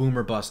be a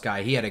boomer bust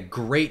guy. He had a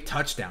great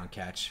touchdown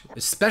catch,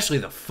 especially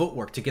the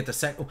footwork to get the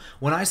second.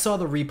 When I saw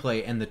the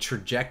replay and the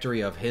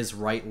trajectory of his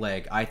right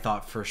leg, I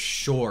thought for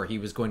sure he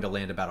was going to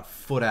land about a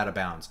foot out of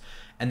bounds.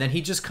 And then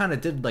he just kind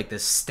of did like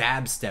this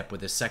stab step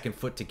with his second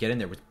foot to get in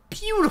there with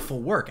beautiful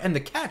work, and the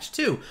catch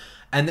too.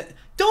 And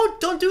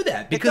don't do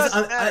that, because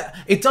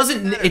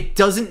it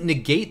doesn't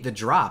negate the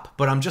drop.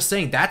 But I'm just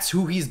saying that's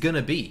who he's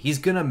gonna be. He's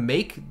gonna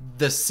make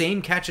the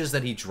same catches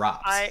that he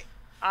drops.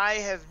 I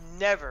have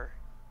never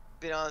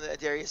been on the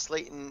Darius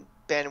Slayton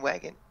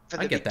bandwagon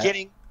from the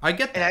beginning. I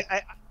get that.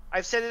 And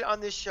I've said it on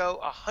this show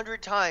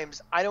 100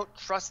 times. I don't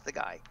trust the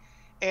guy.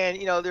 And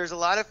there's a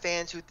lot of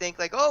fans who think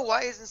like, oh,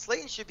 why isn't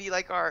Slayton should be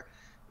like our,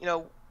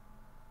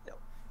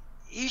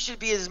 he should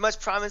be as much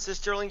promise as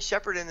Sterling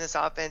Shepard in this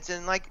offense,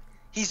 and like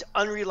he's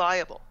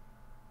unreliable.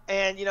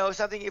 And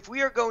something, if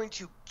we are going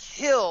to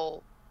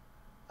kill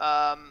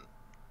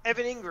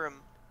Evan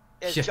Ingram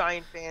as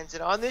Giant fans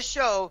and on this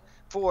show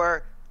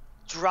for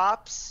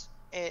drops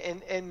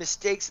and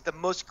mistakes at the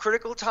most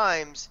critical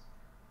times,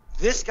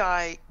 this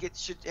guy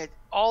should have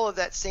all of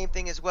that same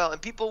thing as well.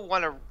 And people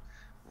want to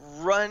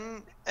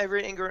run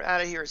Evan Ingram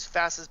out of here as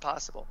fast as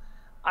possible.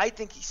 I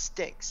think he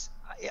stinks.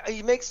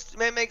 He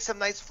may make some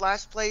nice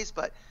flash plays,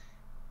 but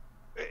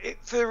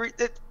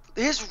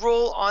his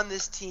role on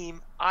this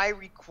team, I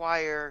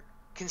require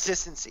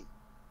consistency,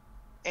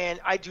 and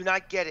I do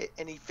not get it.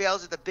 And he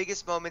fails at the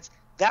biggest moments.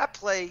 That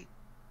play,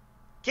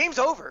 game's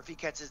over if he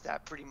catches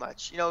that. Pretty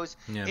much, is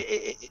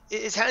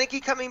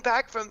Heineke coming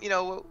back from?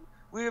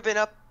 We'd have been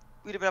up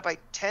by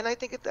 10, I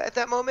think, at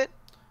that moment.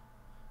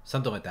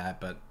 Something like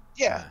that, but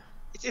yeah.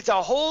 It's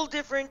a whole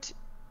different,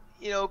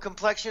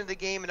 complexion of the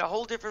game and a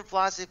whole different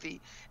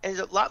philosophy, and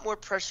there's a lot more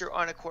pressure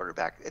on a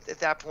quarterback at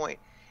that point.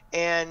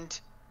 And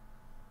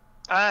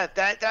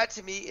that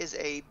to me is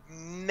a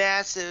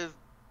massive,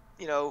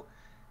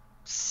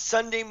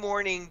 Sunday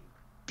morning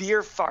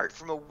beer fart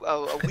from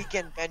a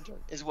weekend bender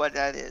is what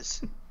that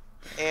is.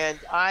 And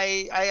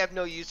I have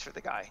no use for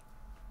the guy.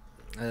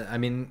 I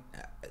mean,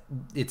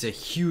 it's a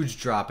huge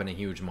drop in a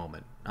huge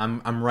moment.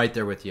 I'm right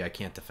there with you. I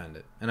can't defend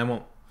it, and I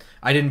won't.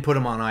 I didn't put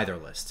him on either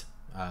list.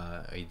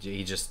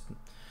 He just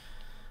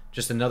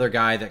another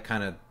guy that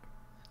kind of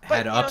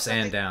had ups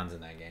and downs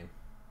in that game.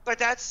 But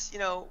that's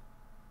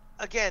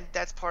again,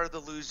 that's part of the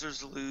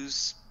losers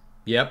lose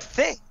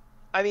thing.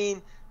 I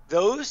mean,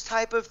 those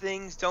type of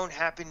things don't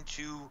happen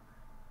to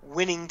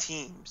winning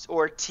teams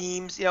or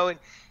teams.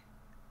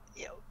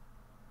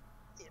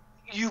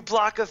 You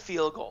block a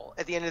field goal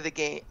at the end of the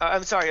game.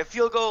 I'm sorry, a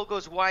field goal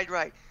goes wide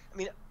right. I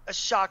mean, a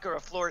shocker, a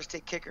Florida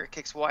State kicker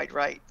kicks wide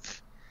right.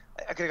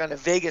 I could have gone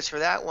to Vegas for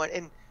that one.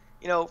 And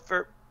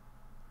for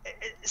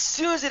as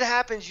soon as it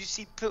happens, you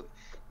see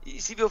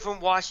people from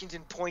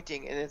Washington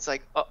pointing, and it's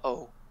like,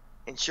 uh-oh.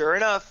 And sure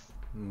enough,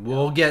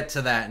 we'll get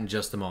to that in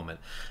just a moment.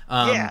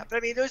 But I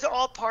mean, those are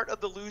all part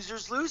of the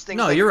losers lose things.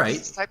 No, you're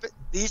right.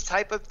 These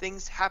type of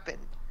things happen,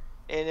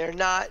 and they're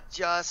not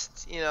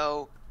just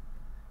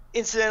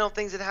incidental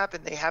things that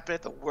happen. They happen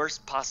at the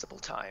worst possible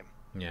time.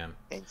 Yeah,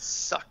 and it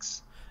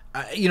sucks.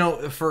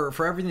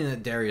 For everything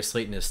that Darius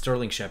Slayton is,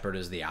 Sterling Shepard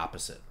is the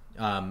opposite.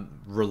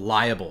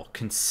 Reliable,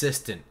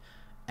 consistent,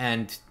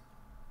 and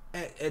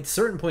at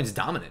certain points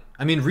dominant.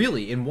 I mean,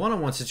 really, in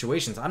one-on-one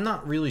situations, I'm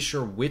not really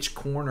sure which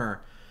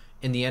corner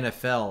in the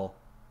NFL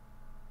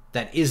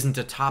that isn't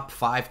a top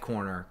 5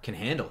 corner can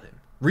handle him.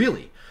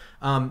 Really.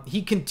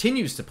 He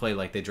continues to play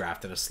like they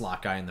drafted a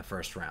slot guy in the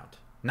first round.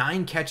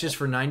 9 catches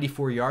for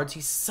 94 yards.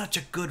 He's such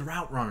a good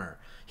route runner.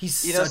 He's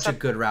such a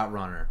good route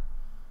runner.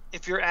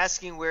 if you're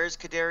asking where's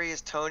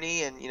Kadarius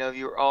Toney, and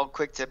you're all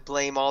quick to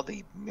blame all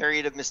the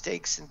myriad of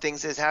mistakes and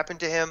things that has happened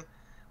to him,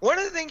 one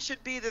of the things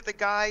should be that the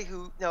guy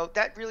who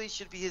that really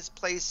should be his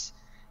place.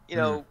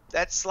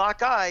 That slot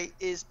guy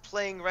is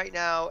playing right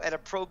now at a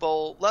Pro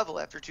Bowl level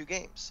after 2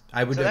 games.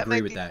 I would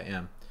agree with that.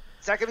 Yeah.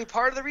 Is that going to be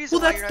part of the reason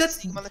why you're not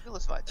seeing him on the field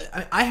as much?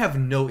 I have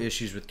no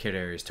issues with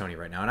Kadarius Toney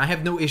right now, and I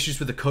have no issues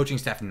with the coaching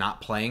staff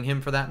not playing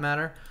him for that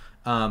matter.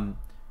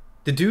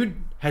 The dude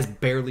has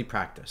barely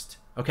practiced.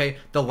 Okay,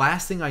 the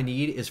last thing I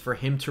need is for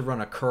him to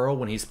run a curl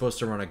when he's supposed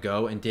to run a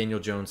go, and Daniel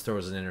Jones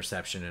throws an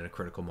interception in a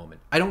critical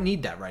moment. I don't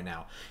need that right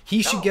now.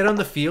 He should get on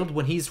the field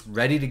when he's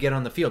ready to get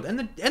on the field,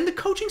 and the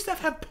coaching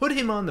staff have put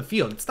him on the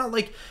field. It's not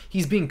like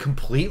he's being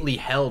completely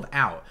held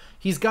out.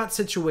 He's got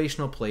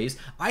situational plays.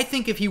 I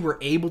think if he were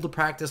able to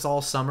practice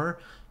all summer,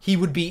 he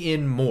would be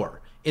in more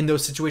in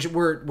those situations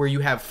where you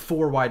have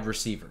 4 wide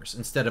receivers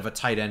instead of a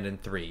tight end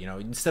and 3.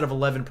 Instead of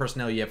 11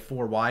 personnel, you have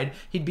 4 wide.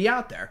 He'd be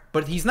out there,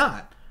 but he's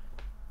not.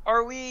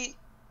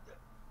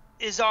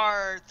 Is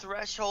our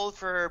threshold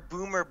for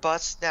boom or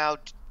bust now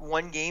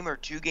 1 game or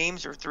 2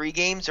 games or 3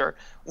 games or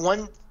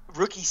 1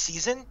 rookie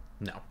season?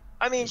 No.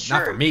 I mean, sure.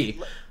 Not for me.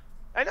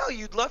 I know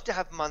you'd love to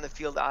have him on the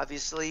field,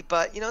 obviously,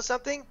 but you know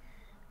something?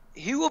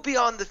 He will be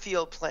on the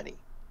field plenty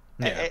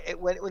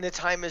when the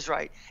time is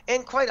right.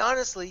 And quite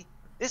honestly,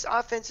 this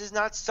offense is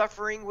not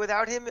suffering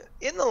without him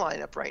in the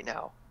lineup right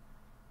now.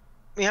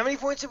 I mean, how many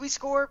points did we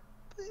score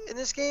in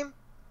this game?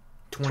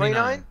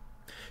 29?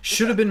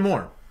 Should have been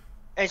more.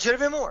 And should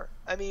have been more.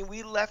 I mean,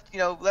 we left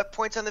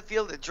points on the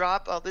field, the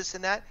drop, all this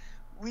and that.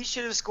 We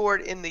should have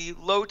scored in the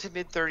low to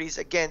mid 30s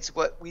against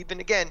what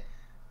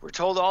we're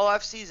told all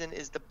off season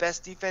is the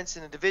best defense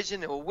in the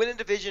division. It will win a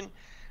division.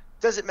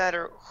 Doesn't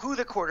matter who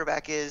the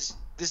quarterback is.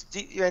 This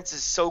defense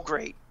is so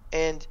great.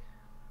 And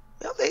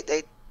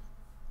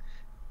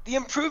the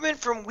improvement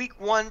from week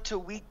 1 to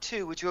week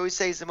 2, which we always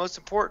say is the most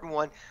important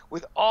one,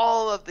 with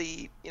all of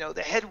the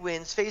the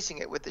headwinds facing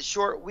it, with the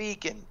short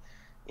week and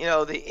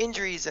the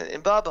injuries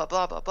and blah blah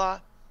blah blah blah.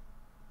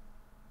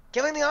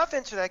 Killing the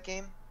offense for that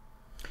game.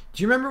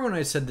 Do you remember when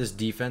I said this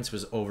defense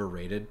was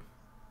overrated?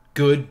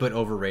 Good, but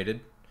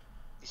overrated?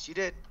 Yes, you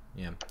did.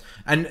 Yeah.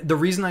 And the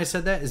reason I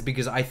said that is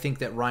because I think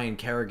that Ryan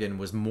Kerrigan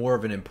was more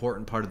of an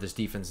important part of this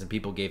defense than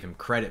people gave him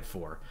credit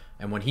for.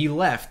 And when he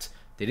left,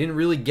 they didn't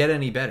really get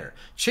any better.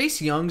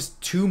 Chase Young's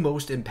 2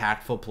 most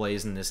impactful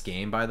plays in this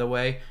game, by the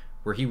way,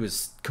 where he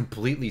was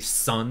completely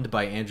sunned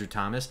by Andrew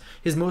Thomas.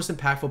 His most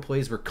impactful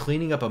plays were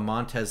cleaning up a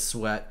Montez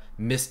Sweat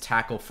missed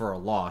tackle for a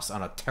loss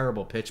on a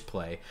terrible pitch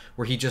play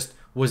where he just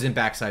was in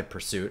backside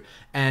pursuit,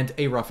 and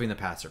a roughing the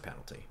passer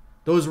penalty.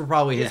 Those were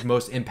probably his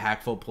most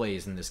impactful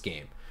plays in this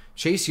game.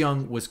 Chase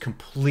Young was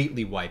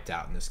completely wiped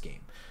out in this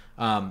game.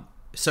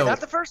 So not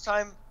the first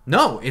time.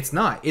 No, it's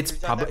not. It's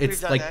probably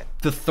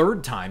the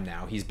 3rd time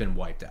now he's been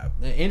wiped out.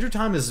 Andrew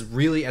Thomas is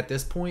really at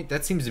this point,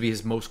 that seems to be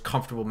his most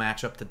comfortable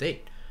matchup to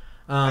date.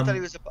 I thought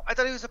he was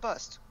a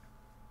bust.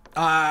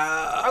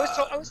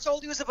 I was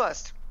told he was a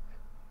bust.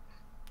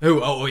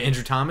 Who? Oh,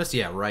 Andrew Thomas?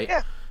 Yeah, right.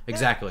 Yeah,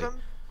 exactly.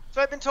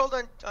 So I've been told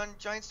on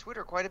Giants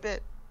Twitter quite a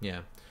bit.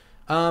 Yeah.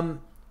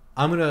 I'm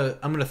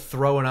gonna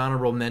throw an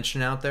honorable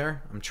mention out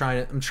there. I'm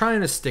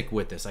trying to stick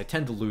with this. I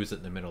tend to lose it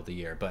in the middle of the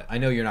year, but I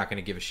know you're not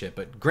gonna give a shit.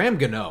 But Graham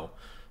Gano,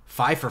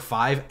 5 for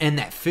 5, and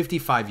that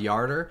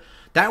 55-yarder.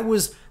 That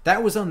was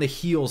on the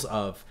heels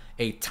of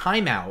a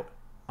timeout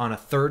on a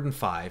 3rd and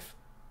 5.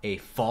 A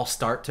false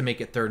start to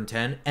make it 3rd and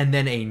 10, and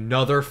then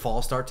another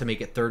false start to make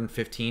it 3rd and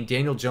 15.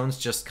 Daniel Jones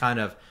just kind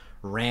of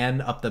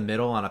ran up the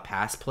middle on a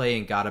pass play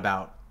and got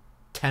about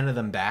 10 of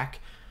them back.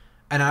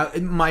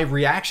 And my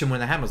reaction when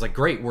that happened was like,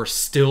 great, we're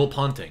still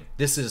punting.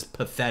 This is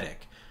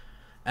pathetic.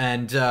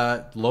 And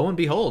lo and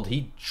behold,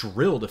 he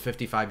drilled a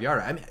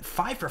 55-yarder. I mean,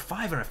 5 for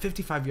 5 on a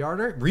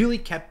 55-yarder really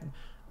kept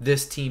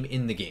this team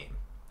in the game.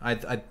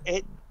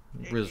 It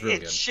was really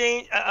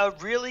good. A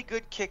really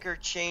good kicker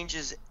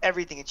changes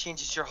everything. It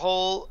changes your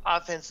whole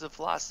offensive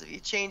philosophy.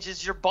 It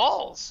changes your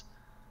balls.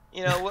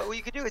 What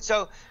you could do.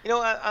 So,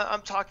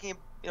 I'm talking.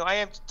 I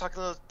am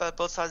talking about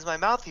both sides of my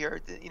mouth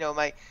here.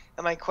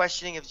 Am I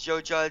questioning if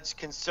Joe Judge's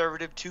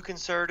too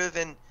conservative?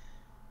 And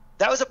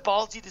that was a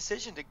ballsy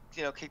decision to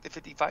kick the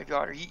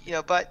 55-yarder.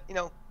 But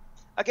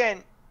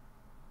again,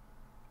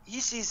 he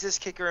sees this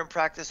kicker in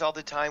practice all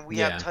the time. We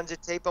have tons of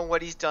tape on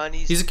what he's done.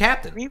 He's a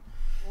captain.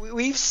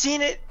 We've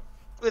seen it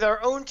with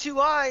our own 2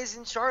 eyes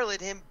in Charlotte,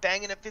 him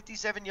banging a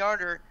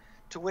 57-yarder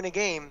to win a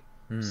game.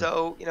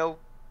 So,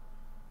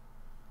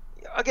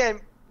 again,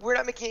 we're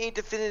not making any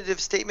definitive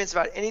statements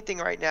about anything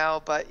right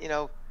now, but,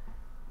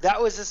 that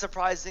was a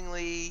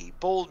surprisingly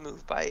bold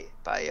move by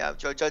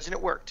Joe Judge, and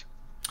it worked.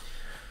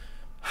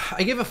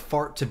 I give a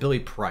fart to Billy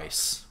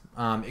Price.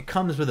 It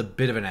comes with a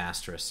bit of an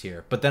asterisk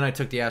here, but then I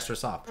took the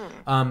asterisk off.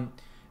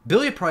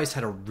 Billy Price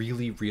had a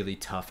really, really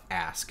tough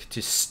ask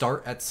to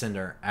start at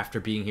center after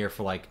being here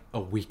for like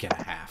a week and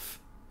a half.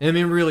 I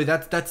mean, really,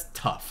 that's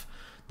tough.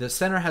 The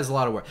center has a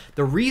lot of work.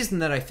 The reason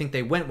that I think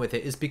they went with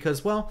it is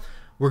because, well,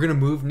 we're going to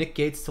move Nick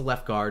Gates to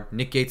left guard.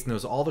 Nick Gates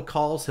knows all the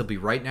calls. He'll be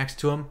right next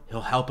to him.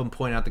 He'll help him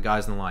point out the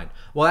guys in the line.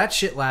 Well, that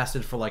shit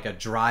lasted for like a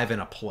drive and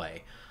a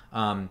play.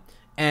 And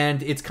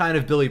it's kind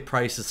of Billy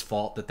Price's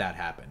fault that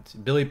happened.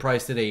 Billy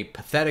Price did a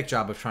pathetic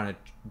job of trying to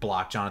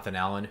block Jonathan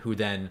Allen, who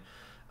then,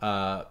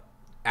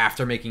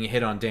 after making a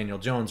hit on Daniel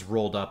Jones,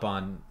 rolled up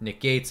on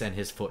Nick Gates and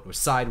his foot was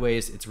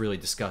sideways. It's really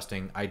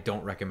disgusting. I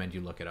don't recommend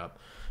you look it up.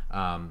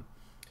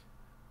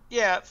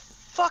 Yeah,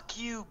 fuck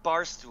you,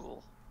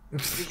 Barstool.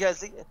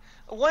 Because,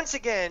 once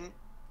again,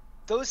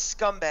 those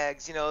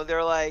scumbags, you know,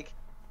 they're like,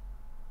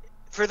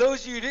 for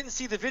those of you who didn't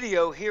see the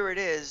video, here it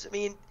is. I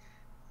mean,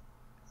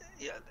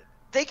 yeah,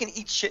 they can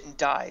eat shit and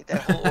die,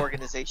 that whole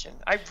organization.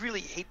 I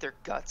really hate their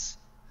guts.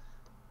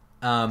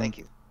 Thank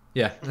you.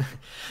 Yeah.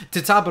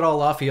 To top it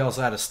all off, he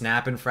also had a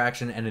snap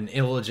infraction and an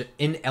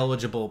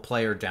ineligible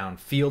player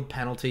downfield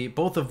penalty,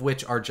 both of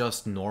which are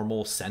just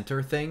normal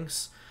center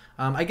things.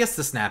 I guess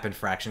the snap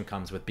infraction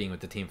comes with being with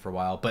the team for a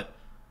while, but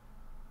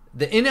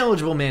the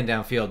ineligible man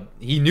downfield,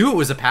 he knew it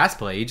was a pass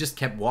play. He just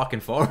kept walking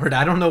forward.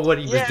 I don't know what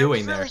he was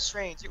doing there. It was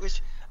really strange. It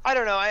was, I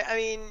don't know. I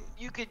mean,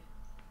 you could,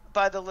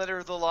 by the letter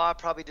of the law,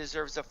 probably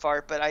deserves a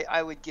fart, but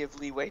I would give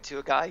leeway to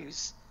a guy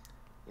who's,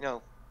 you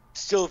know,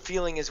 still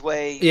feeling his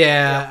way.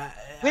 Yeah.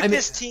 You know,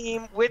 this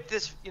team, with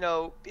this, you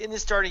know, in the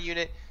starting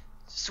unit,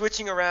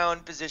 switching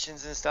around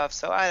positions and stuff.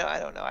 So I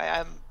don't know.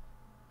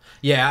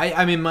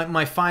 I mean,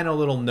 my final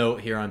little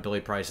note here on Billy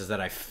Price is that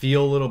I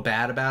feel a little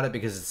bad about it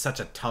because it's such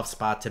a tough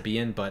spot to be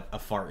in, but a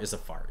fart is a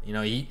fart. You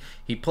know, he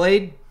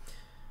played.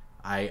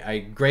 I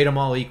grade them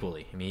all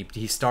equally. I mean,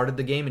 he started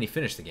the game and he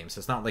finished the game, so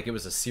it's not like it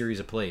was a series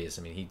of plays.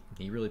 I mean,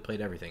 he really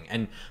played everything.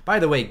 And by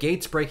the way,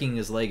 Gates breaking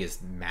his leg is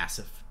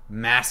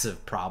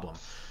massive problem.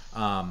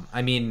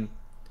 I mean,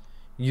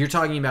 you're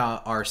talking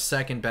about our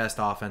second best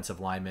offensive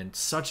lineman,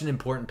 such an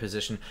important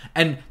position.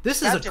 And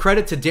this is a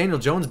credit to Daniel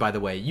Jones, by the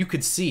way. You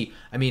could see,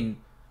 I mean,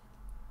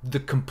 the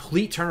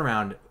complete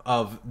turnaround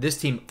of this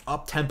team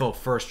up-tempo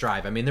first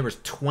drive. I mean, there was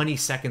 20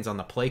 seconds on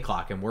the play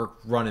clock, and we're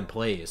running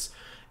plays.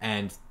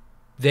 And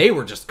they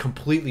were just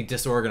completely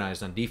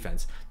disorganized on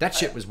defense. That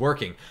shit was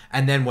working.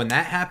 And then when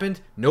that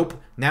happened,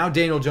 nope. Now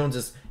Daniel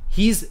Jones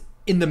he's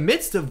in the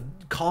midst of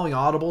calling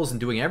audibles and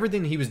doing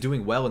everything he was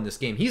doing well in this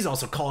game. He's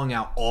also calling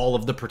out all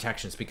of the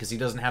protections because he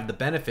doesn't have the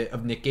benefit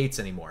of Nick Gates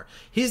anymore.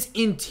 His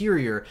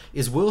interior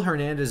is Will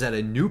Hernandez at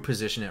a new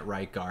position at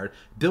right guard,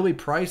 Billy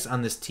Price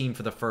on this team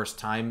for the first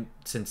time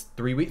since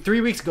 3 weeks.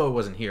 3 weeks ago it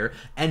wasn't here,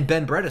 and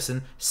Ben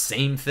Bredesen,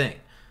 same thing.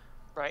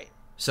 Right.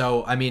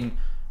 So, I mean,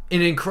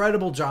 an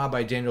incredible job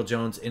by Daniel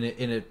Jones in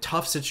a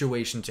tough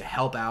situation to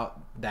help out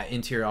that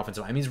interior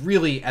offensive line. I mean, he's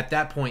really, at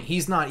that point,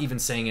 he's not even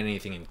saying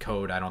anything in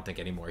code, I don't think,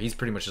 anymore. He's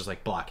pretty much just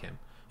like, block him.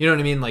 You know what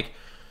I mean? Like,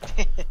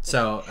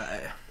 so.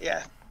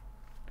 Yeah.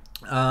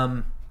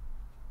 And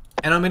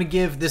I'm going to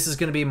give, this is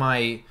going to be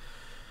my,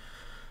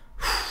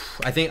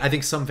 I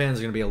think some fans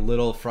are going to be a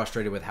little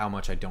frustrated with how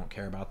much I don't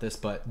care about this,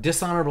 but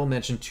dishonorable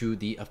mention to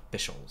the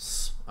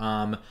officials.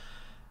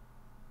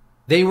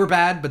 They were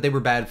bad, but they were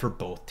bad for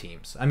both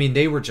teams. I mean,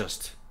 they were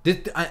just...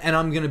 And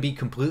I'm going to be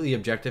completely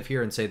objective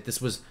here and say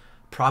this was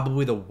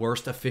probably the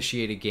worst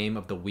officiated game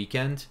of the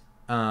weekend.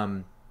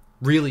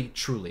 Really,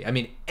 truly. I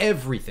mean,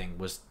 everything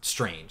was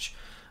strange.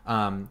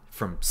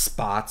 From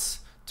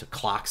spots to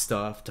clock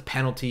stuff to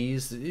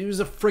penalties. It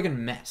was a friggin'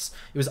 mess.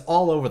 It was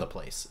all over the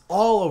place.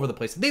 All over the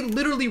place. They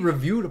literally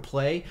reviewed a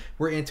play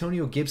where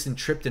Antonio Gibson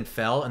tripped and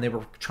fell, and they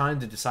were trying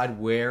to decide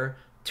where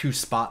to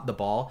spot the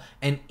ball,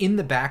 and in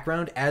the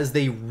background as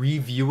they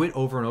review it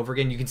over and over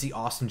again, you can see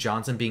Austin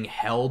Johnson being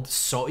held,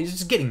 so he's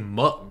just getting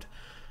mugged,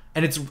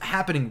 and it's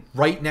happening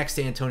right next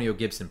to Antonio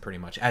Gibson pretty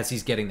much as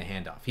he's getting the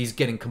handoff. He's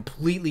getting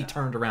completely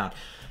turned around.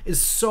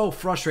 It's so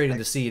frustrating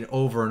to see it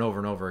over and over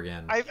and over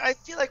again. I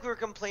feel like we're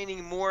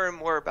complaining more and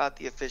more about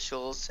the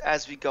officials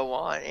as we go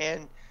on,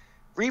 and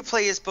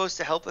replay is supposed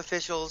to help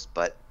officials,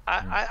 but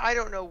I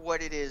don't know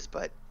what it is,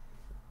 but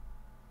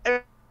every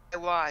time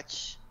I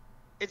watch,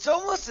 it's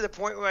almost to the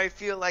point where I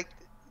feel like,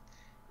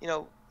 you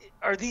know,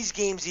 are these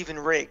games even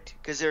rigged?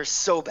 Because they're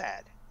so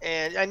bad.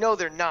 And I know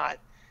they're not,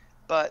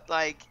 but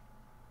like...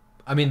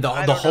 I mean, the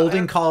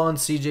holding call on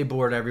CJ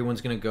Board,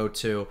 everyone's going to go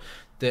to.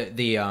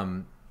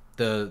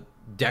 The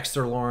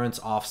Dexter Lawrence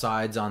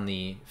offsides on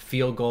the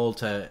field goal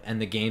to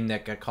end the game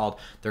that got called,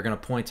 they're going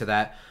to point to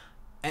that.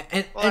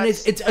 And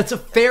it's a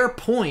fair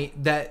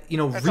point that, you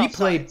know,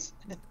 replay...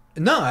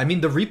 No, I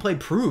mean, the replay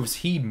proves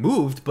he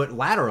moved, but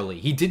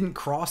laterally. He didn't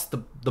cross the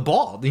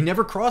ball. He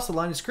never crossed the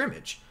line of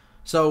scrimmage.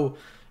 So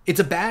it's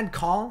a bad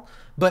call,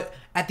 but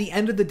at the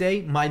end of the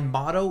day, my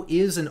motto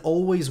is and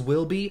always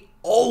will be,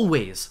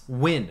 always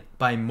win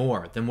by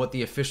more than what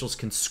the officials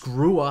can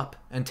screw up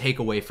and take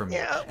away from you.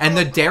 Well, and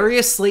the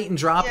Darius Slayton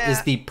drop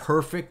is the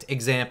perfect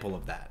example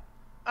of that.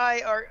 I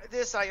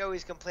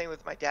always complain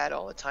with my dad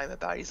all the time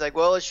about. He's like,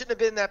 well, it shouldn't have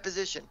been in that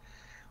position.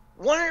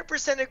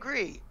 100%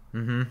 agree.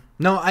 Mm-hmm.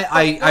 No,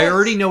 I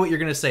already know what you're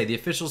going to say. The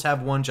officials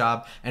have one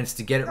job, and it's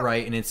to get it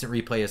right, and instant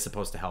replay is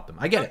supposed to help them.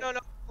 I get it. No. I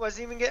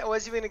wasn't even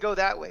going to go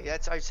that way.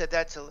 I said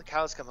that till the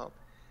cows come home.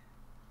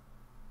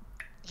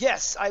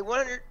 Yes, I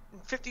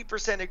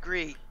 150%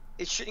 agree.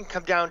 It shouldn't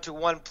come down to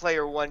one play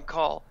or one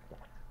call,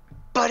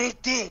 but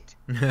it did.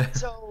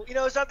 So,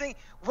 something,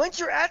 once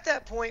you're at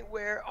that point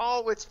where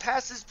it's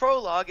past this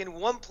prologue and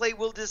one play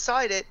will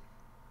decide it,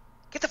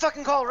 get the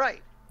fucking call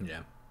right.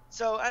 Yeah.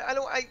 So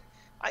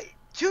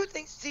two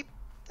things. See,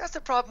 that's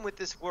the problem with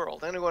this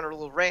world. I'm going to go on a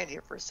little rant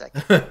here for a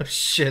second.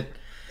 Shit.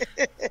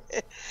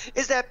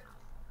 Is that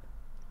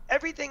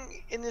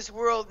everything in this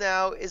world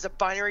now is a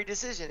binary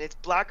decision. It's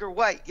black or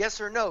white, yes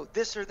or no,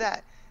 this or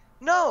that.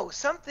 No,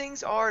 some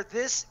things are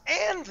this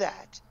and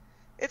that.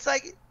 It's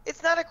like,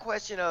 it's not a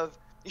question of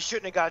you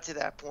shouldn't have got to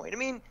that point. I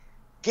mean,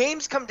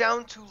 games come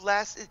down to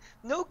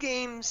no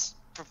games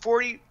for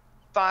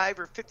 45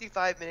 or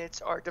 55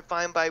 minutes are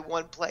defined by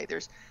one play.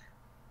 There's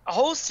a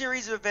whole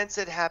series of events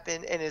that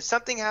happen, and if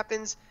something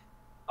happens,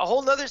 a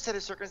whole nother set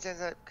of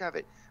circumstances that have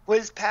it. What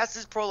is past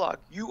this prologue?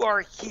 You are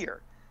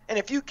here. And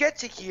if you get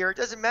to here, it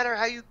doesn't matter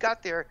how you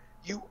got there,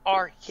 you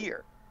are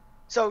here.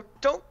 So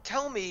don't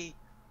tell me,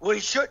 well, he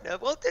shouldn't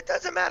have. Well, it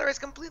doesn't matter. It's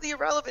completely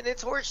irrelevant.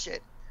 It's horseshit.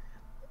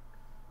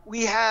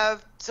 We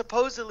have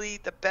supposedly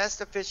the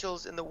best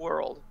officials in the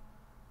world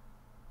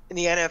in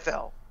the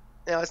NFL.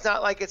 Now, it's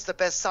not like it's the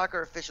best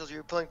soccer officials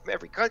you're pulling from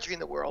every country in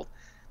the world,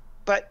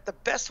 but the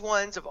best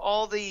ones of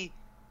all the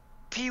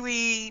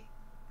peewee,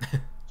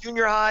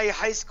 junior high,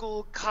 high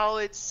school,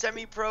 college,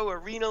 semi-pro,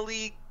 arena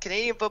league,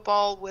 Canadian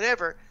football,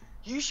 whatever.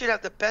 You should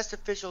have the best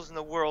officials in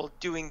the world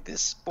doing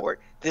this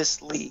sport,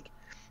 this league.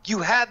 You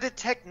have the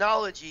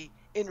technology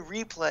in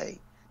replay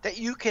that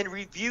you can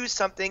review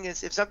something.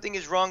 If something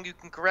is wrong, you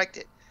can correct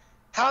it.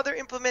 How they're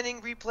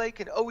implementing replay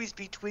can always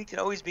be tweaked and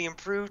always be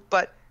improved,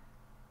 but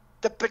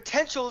the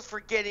potential for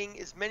getting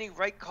as many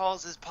right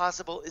calls as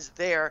possible is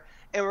there,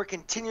 and we're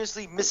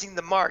continuously missing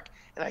the mark,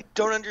 and I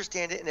don't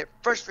understand it, and it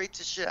frustrates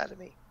the shit out of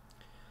me.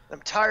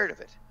 I'm tired of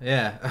it.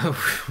 Yeah.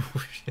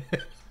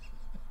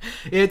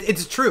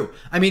 It's true.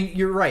 I mean,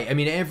 you're right. I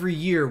mean, every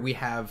year we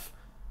have,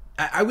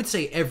 I would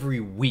say every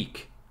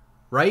week,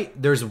 right?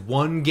 There's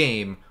one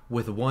game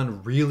with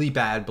one really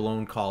bad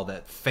blown call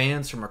that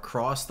fans from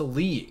across the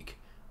league,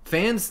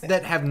 fans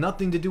that have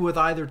nothing to do with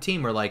either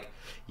team, are like,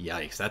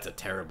 yikes, that's a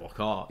terrible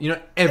call.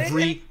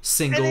 Every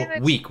single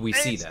week we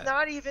see that.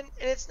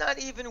 It's not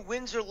even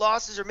wins or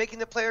losses or making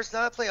the playoffs,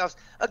 not the playoffs.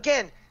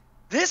 Again,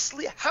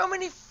 how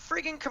many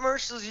friggin'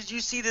 commercials did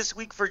you see this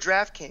week for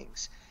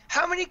DraftKings?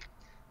 How many?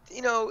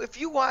 If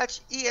you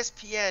watch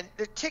ESPN,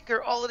 the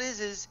ticker, all it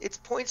is it's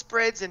point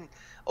spreads and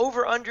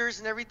over-unders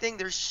and everything.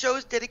 There's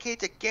shows dedicated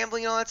to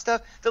gambling and all that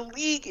stuff. The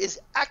league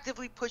is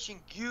actively pushing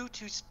you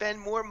to spend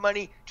more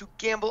money to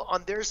gamble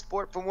on their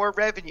sport for more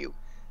revenue.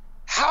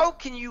 How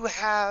can you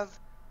have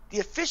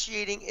the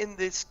officiating in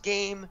this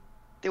game,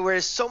 where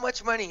there's so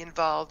much money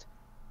involved,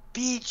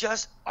 be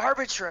just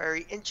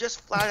arbitrary and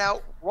just flat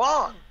out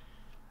wrong?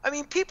 I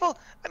mean,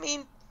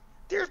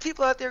 there are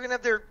people out there going to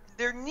have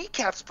their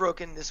kneecaps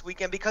broken this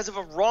weekend because of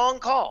a wrong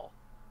call.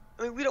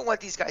 I mean, we don't want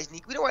these guys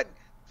we don't want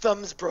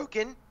thumbs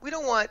broken. We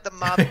don't want the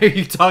mob. Are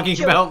you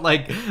talking about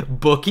like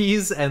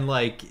bookies and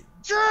like?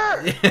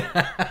 Sure.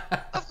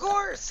 Of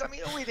course. I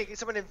mean, what do you think?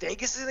 Someone in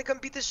Vegas is going to come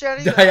beat the shit out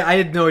of you? I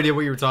had no idea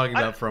what you were talking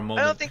about for a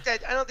moment. I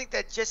don't think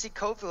that Jessie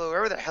Cofield, or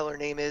whatever the hell her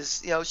name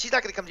is, she's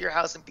not going to come to your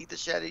house and beat the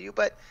shit out of you.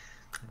 But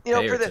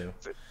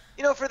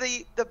for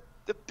the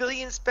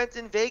billions spent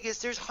in Vegas,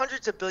 there's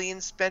hundreds of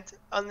billions spent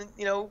on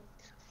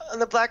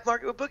the black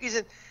market with bookies.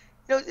 And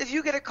if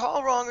you get a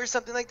call wrong or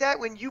something like that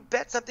when you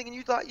bet something and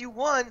you thought you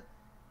won,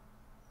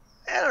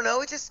 I don't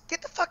know, just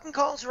get the fucking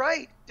calls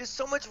right. There's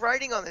so much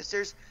writing on this.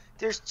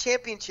 There's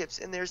championships,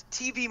 and there's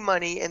TV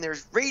money, and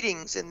there's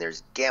ratings, and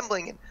there's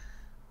gambling, and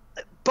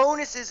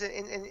bonuses,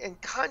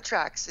 and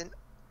contracts, and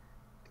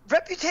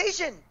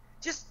reputation.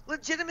 Just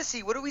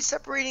legitimacy. What are we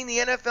separating the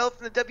NFL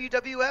from the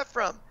WWF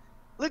from?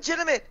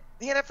 Legitimate.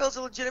 The NFL's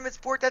a legitimate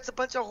sport. That's a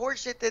bunch of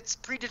horseshit that's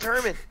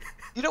predetermined.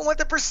 You don't want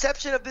the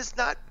perception of this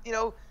not,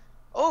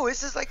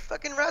 this is like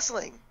fucking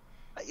wrestling.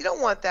 You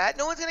don't want that.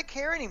 No one's going to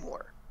care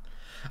anymore.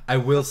 I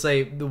will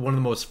say one of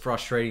the most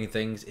frustrating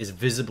things is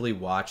visibly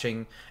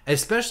watching,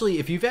 especially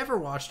if you've ever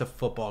watched a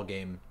football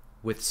game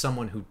with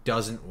someone who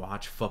doesn't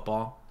watch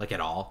football, like, at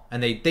all,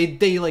 and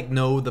they like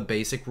know the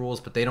basic rules,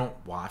 but they don't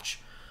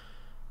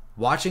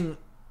watching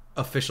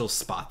officials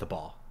spot the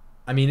ball.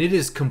 I mean, it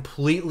is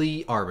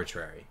completely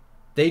arbitrary.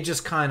 They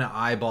just kind of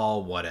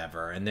eyeball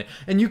whatever, and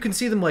you can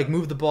see them like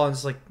move the ball and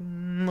it's like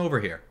over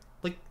here.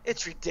 Like,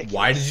 it's ridiculous.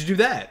 Why did you do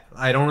that?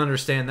 I don't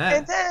understand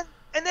that.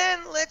 And then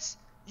let's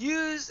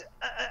use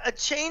a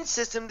chain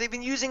system they've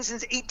been using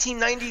since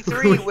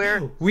 1893,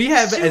 where we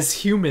have, as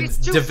humans,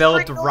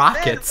 developed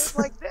rockets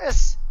like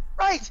this.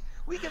 Right.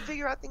 We can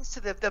figure out things to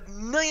the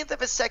millionth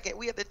of a second.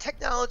 We have the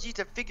technology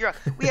to figure out.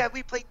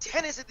 We play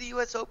tennis at the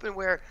U.S. Open,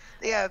 where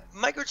they have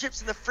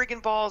microchips in the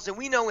friggin' balls, and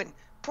we know in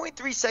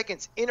 0.3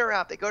 seconds, in or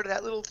out. They go to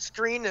that little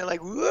screen, and they're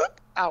like,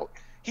 whoop, out.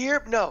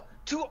 Here, no.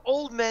 Two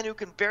old men who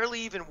can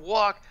barely even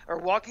walk are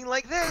walking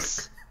like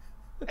this.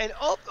 And,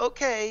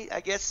 okay,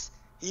 I guess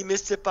he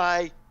missed it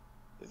by,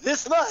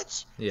 this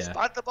much. Yeah.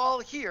 Spot the ball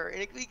here,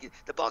 and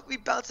the ball could be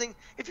bouncing.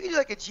 If you do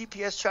like a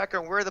GPS tracker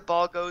on where the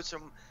ball goes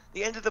from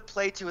the end of the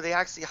play to where they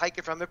actually hike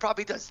it from, it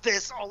probably does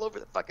this all over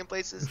the fucking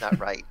place. It's not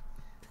right.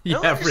 I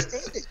don't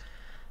understand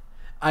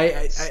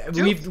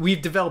it.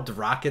 We've developed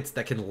rockets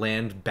that can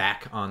land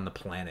back on the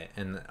planet,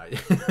 and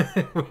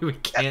we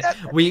can't.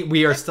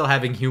 We are still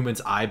having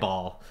humans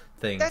eyeball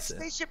things. That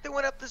spaceship that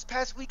went up this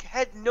past week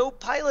had no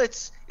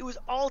pilots. It was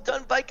all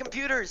done by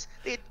computers.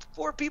 They had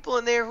 4 people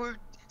in there who were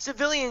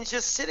civilians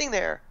just sitting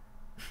there.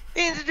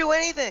 They didn't do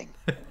anything.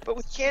 But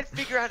we can't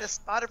figure out how to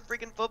spot a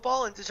freaking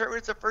football and determine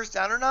if it's a first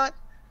down or not.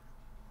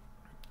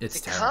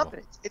 It's terrible.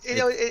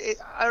 Incompetence.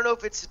 I don't know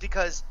if it's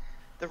because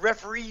the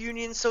referee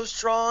union's so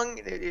strong.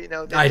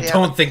 I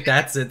don't think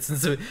that's it,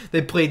 since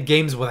they played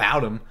games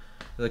without him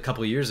a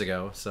couple of years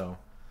ago. So,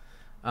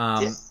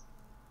 look,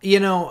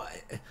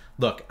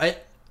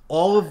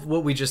 all of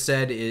what we just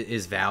said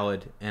is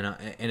valid, and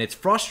it's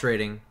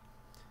frustrating.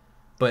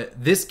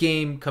 But this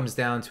game comes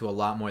down to a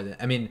lot more than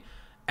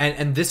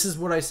and this is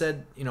what I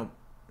said,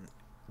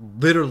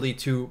 literally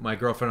to my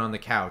girlfriend on the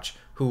couch,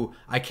 who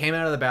I came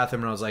out of the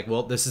bathroom and I was like,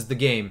 well, this is the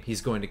game.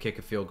 He's going to kick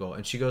a field goal.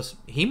 And she goes,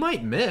 he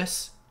might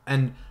miss.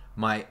 And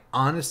my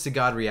honest to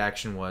God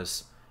reaction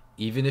was,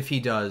 even if he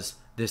does,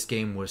 this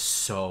game was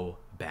so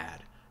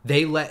bad.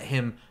 They let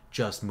him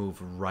just move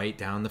right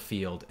down the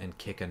field and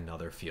kick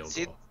another field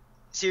goal.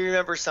 See,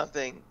 remember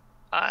something.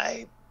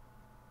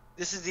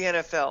 This is the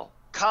NFL.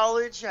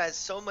 College has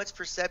so much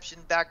perception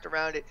backed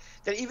around it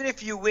that even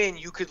if you win,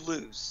 you could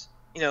lose.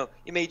 You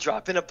may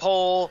drop in a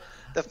poll.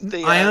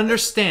 I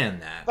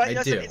understand that. But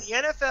I do. In the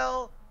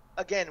NFL,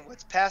 again,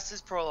 what's past is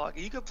prologue.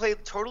 You could play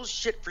total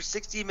shit for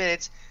 60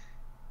 minutes.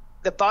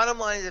 The bottom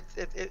line is,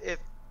 if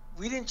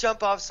we didn't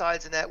jump off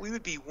sides in that, we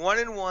would be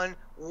 1-1,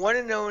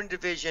 1-0 in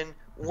division,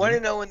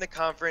 1-0 in the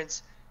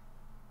conference.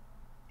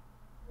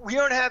 We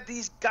don't have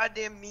these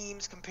goddamn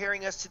memes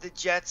comparing us to the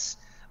Jets.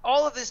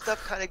 All of this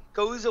stuff kind of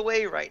goes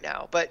away right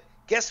now. But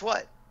guess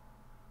what?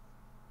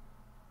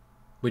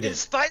 We did. In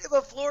spite of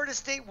a Florida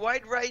State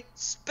wide right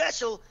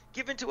special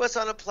given to us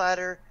on a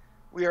platter,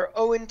 we are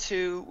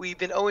 0-2. We've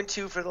been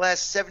 0-2 for the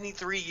last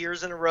 73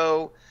 years in a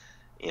row.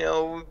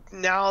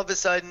 Now all of a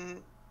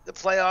sudden the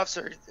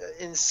playoffs are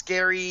in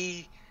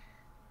scary,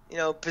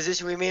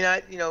 position. We may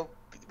not,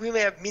 we may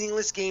have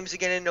meaningless games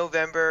again in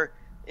November.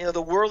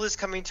 The world is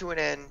coming to an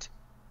end.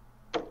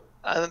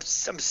 I'm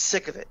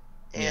sick of it,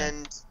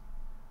 and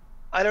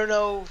I don't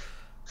know.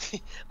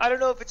 I don't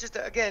know if it's just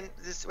this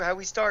is how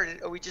we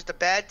started. Are we just a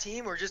bad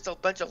team, or just a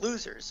bunch of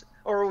losers,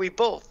 or are we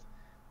both?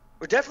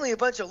 We're definitely a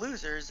bunch of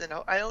losers, and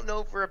I don't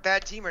know if we're a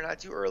bad team or not.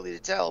 Too early to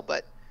tell,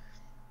 but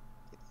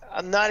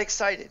I'm not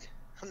excited.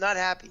 I'm not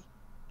happy.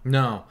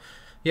 No,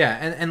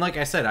 yeah, and like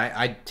I said,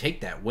 I'd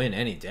take that win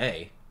any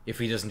day if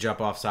he doesn't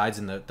jump off sides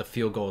and the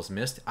field goal is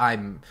missed.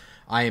 I'm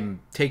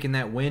taking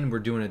that win. We're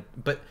doing it,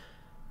 but.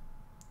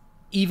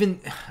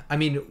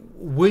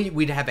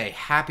 We'd have a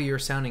happier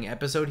sounding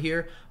episode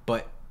here,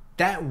 but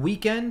that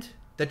weekend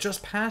that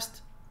just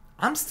passed,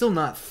 I'm still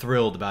not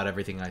thrilled about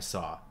everything I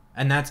saw.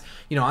 And that's,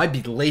 I'd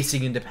be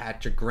lacing into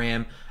Patrick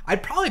Graham.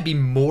 I'd probably be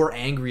more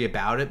angry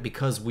about it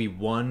because we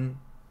won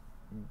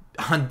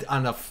on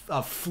a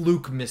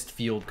fluke missed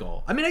field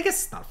goal. I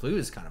guess it's not fluke,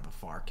 it's kind of a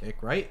far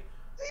kick, right?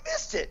 He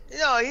missed it.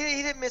 No,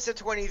 he didn't miss a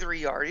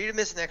 23-yard. He didn't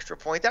miss an extra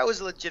point. That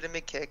was a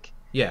legitimate kick.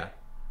 Yeah.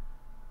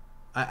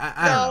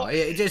 I don't know.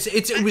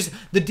 It was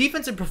the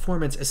defensive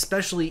performance,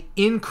 especially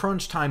in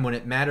crunch time when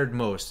it mattered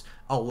most,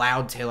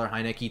 allowed Taylor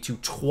Heinicke to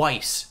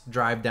twice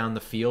drive down the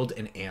field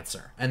and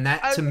answer, and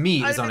that to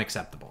me is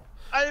unacceptable.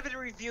 I've been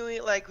reviewing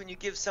it like when you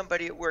give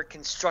somebody at work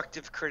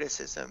constructive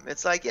criticism.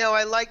 It's like,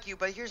 I like you,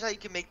 but here's how you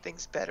can make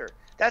things better.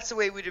 That's the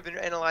way we'd have been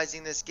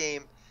analyzing this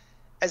game,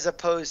 as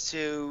opposed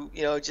to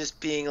just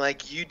being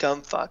like, you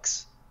dumb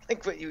fucks,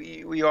 like what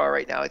we are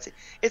right now.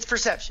 It's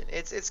perception.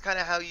 It's kind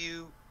of how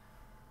you.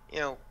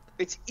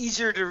 It's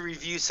easier to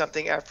review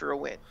something after a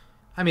win.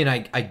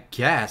 I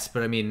guess,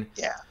 but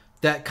yeah.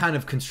 That kind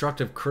of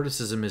constructive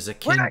criticism is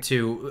akin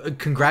to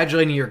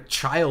congratulating your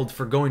child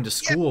for going to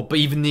school, but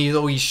even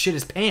though he shit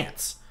his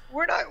pants.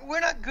 We're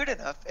not good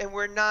enough, and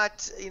we're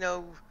not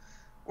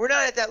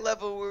at that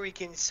level where we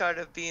can sort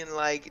of being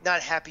like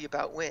not happy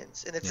about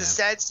wins, and it's a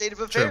sad state of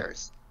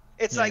affairs.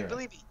 True. It's like,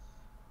 believe me,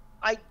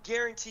 I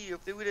guarantee you,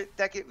 if they would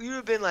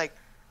have been like.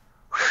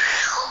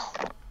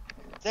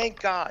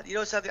 Thank God. You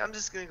know something? I'm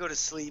just going to go to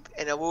sleep,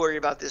 and I will worry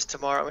about this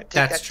tomorrow. I'm going to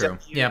take That's that true.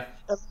 Yeah.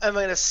 I'm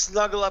going to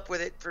snuggle up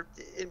with it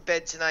in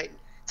bed tonight.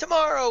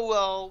 Tomorrow,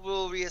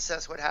 we'll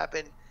reassess what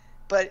happened.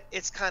 But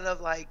it's kind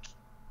of like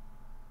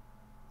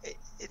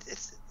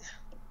it's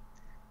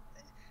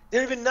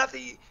there would have been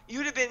nothing. You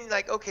would have been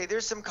like, okay,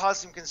 there's some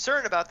cause and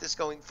concern about this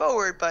going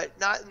forward, but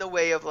not in the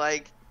way of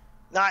like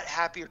not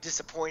happy or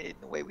disappointed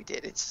in the way we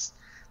did.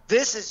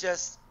 This is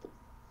just,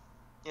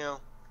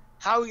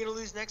 how are we going to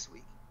lose next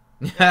week?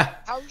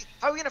 How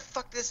are we gonna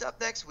fuck this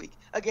up next week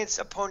against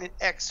opponent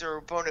X or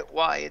opponent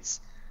Y?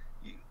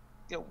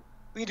 We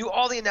can do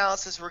all the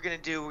analysis we're gonna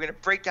do. We're gonna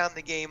break down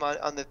the game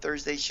on the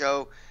Thursday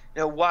show.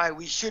 why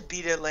we should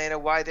beat Atlanta,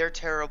 why they're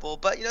terrible.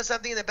 But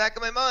something in the back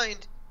of my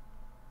mind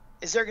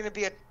is there going to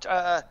be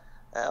a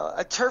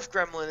turf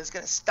gremlin that's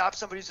going to stop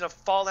somebody who's going to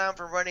fall down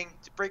from running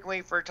to break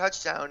away for a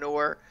touchdown,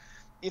 or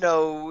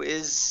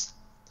is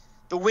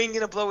the wing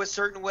going to blow a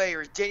certain way,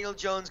 or is Daniel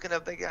Jones going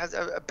to have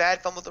a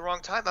bad fumble at the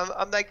wrong time?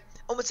 I'm like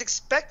almost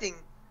expecting.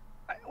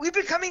 We're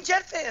becoming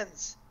Jet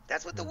fans.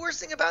 That's what the worst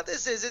thing about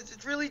this is.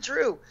 It's really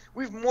true.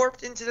 We've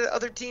morphed into the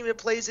other team that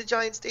plays at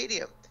Giant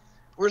Stadium.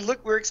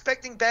 We're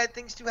expecting bad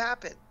things to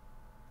happen.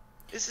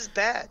 This is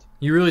bad.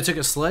 You really took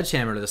a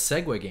sledgehammer to the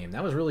Segway game.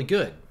 That was really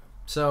good.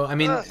 So, I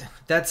mean,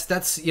 that's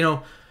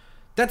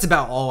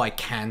about all I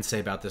can say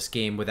about this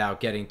game without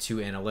getting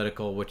too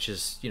analytical, which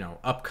is,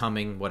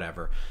 upcoming,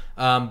 whatever.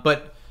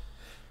 But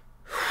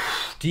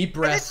deep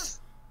breath.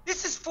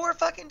 This is 4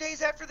 fucking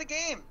days after the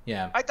game.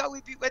 Yeah. I thought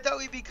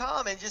we'd be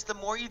calm, and just the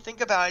more you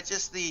think about it,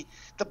 just the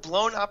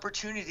blown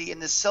opportunity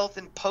and the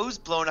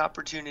self-imposed blown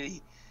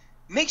opportunity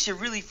makes you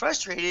really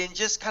frustrated, and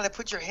just kind of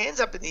put your hands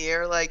up in the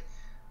air like,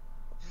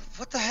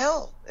 what the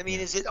hell? I mean,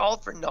 is it all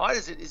for naught?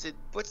 Is it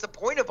what's the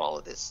point of all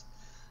of this?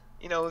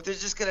 If they're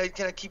just gonna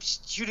kind of keep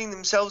shooting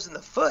themselves in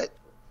the foot,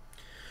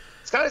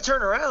 it's got to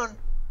turn around.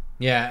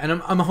 Yeah, and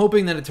I'm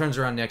hoping that it turns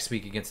around next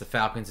week against the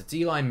Falcons. It's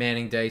Eli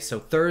Manning Day, so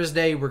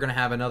Thursday we're going to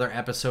have another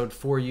episode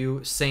for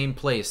you. Same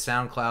place,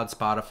 SoundCloud,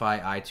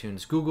 Spotify,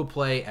 iTunes, Google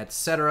Play,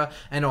 etc.,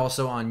 and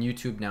also on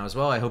YouTube now as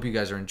well. I hope you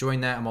guys are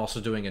enjoying that. I'm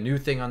also doing a new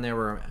thing on there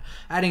where I'm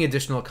adding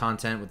additional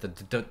content with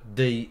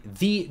the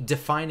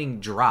Defining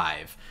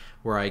Drive,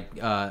 where I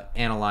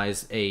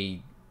analyze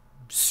a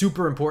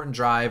super important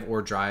drive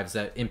or drives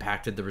that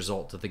impacted the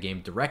result of the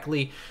game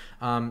directly.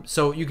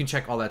 So you can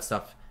check all that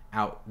stuff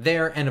out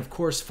there, and of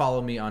course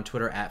follow me on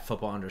Twitter at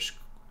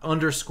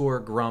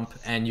 @football_grump,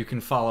 and you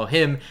can follow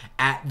him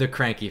at the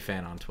Cranky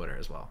Fan on Twitter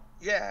as well.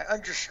 Yeah,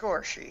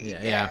 underscore she.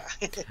 Yeah.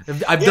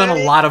 I've done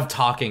a lot of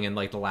talking in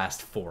like the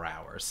last 4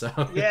 hours. So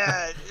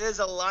yeah, there's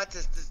a lot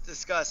to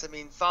discuss. I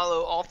mean,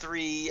 follow all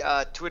 3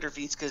 Twitter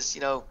feeds, because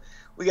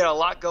we got a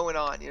lot going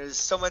on. There's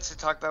so much to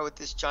talk about with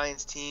this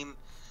Giants team.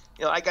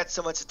 I got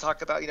so much to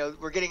talk about.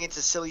 We're getting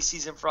into silly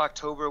season for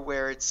October,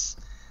 where it's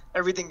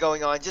everything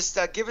going on. Just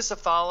give us a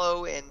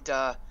follow, and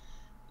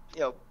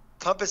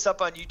pump us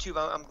up on YouTube.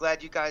 I'm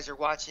glad you guys are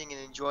watching and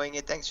enjoying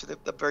it. Thanks for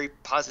the very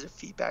positive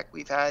feedback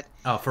we've had.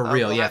 Oh, for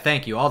real.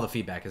 Thank you. All the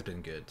feedback has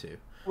been good too.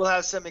 We'll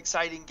have some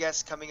exciting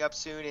guests coming up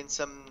soon, and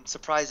some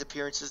surprise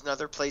appearances in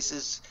other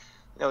places,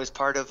 as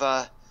part of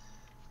the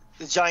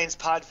Giants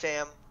Pod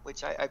Fam,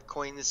 which I've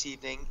coined this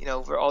evening.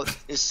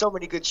 There's so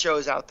many good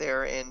shows out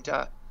there, and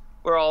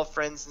we're all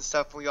friends and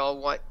stuff. We all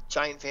want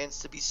Giant fans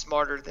to be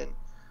smarter than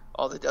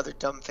all the other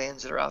dumb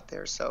fans that are out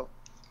there. So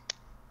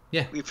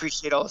yeah, we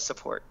appreciate all the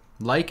support.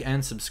 Like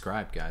and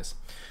subscribe, guys.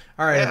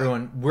 All right,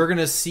 everyone. We're going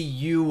to see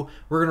you.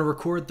 We're going to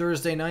record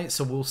Thursday night,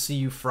 so we'll see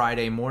you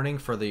Friday morning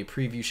for the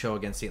preview show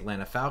against the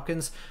Atlanta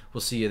Falcons. We'll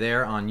see you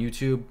there on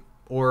YouTube,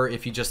 or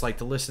if you just like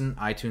to listen,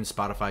 iTunes,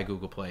 Spotify,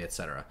 Google Play,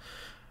 etc.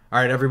 All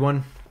right,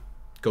 everyone.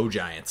 Go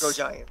Giants. Go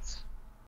Giants.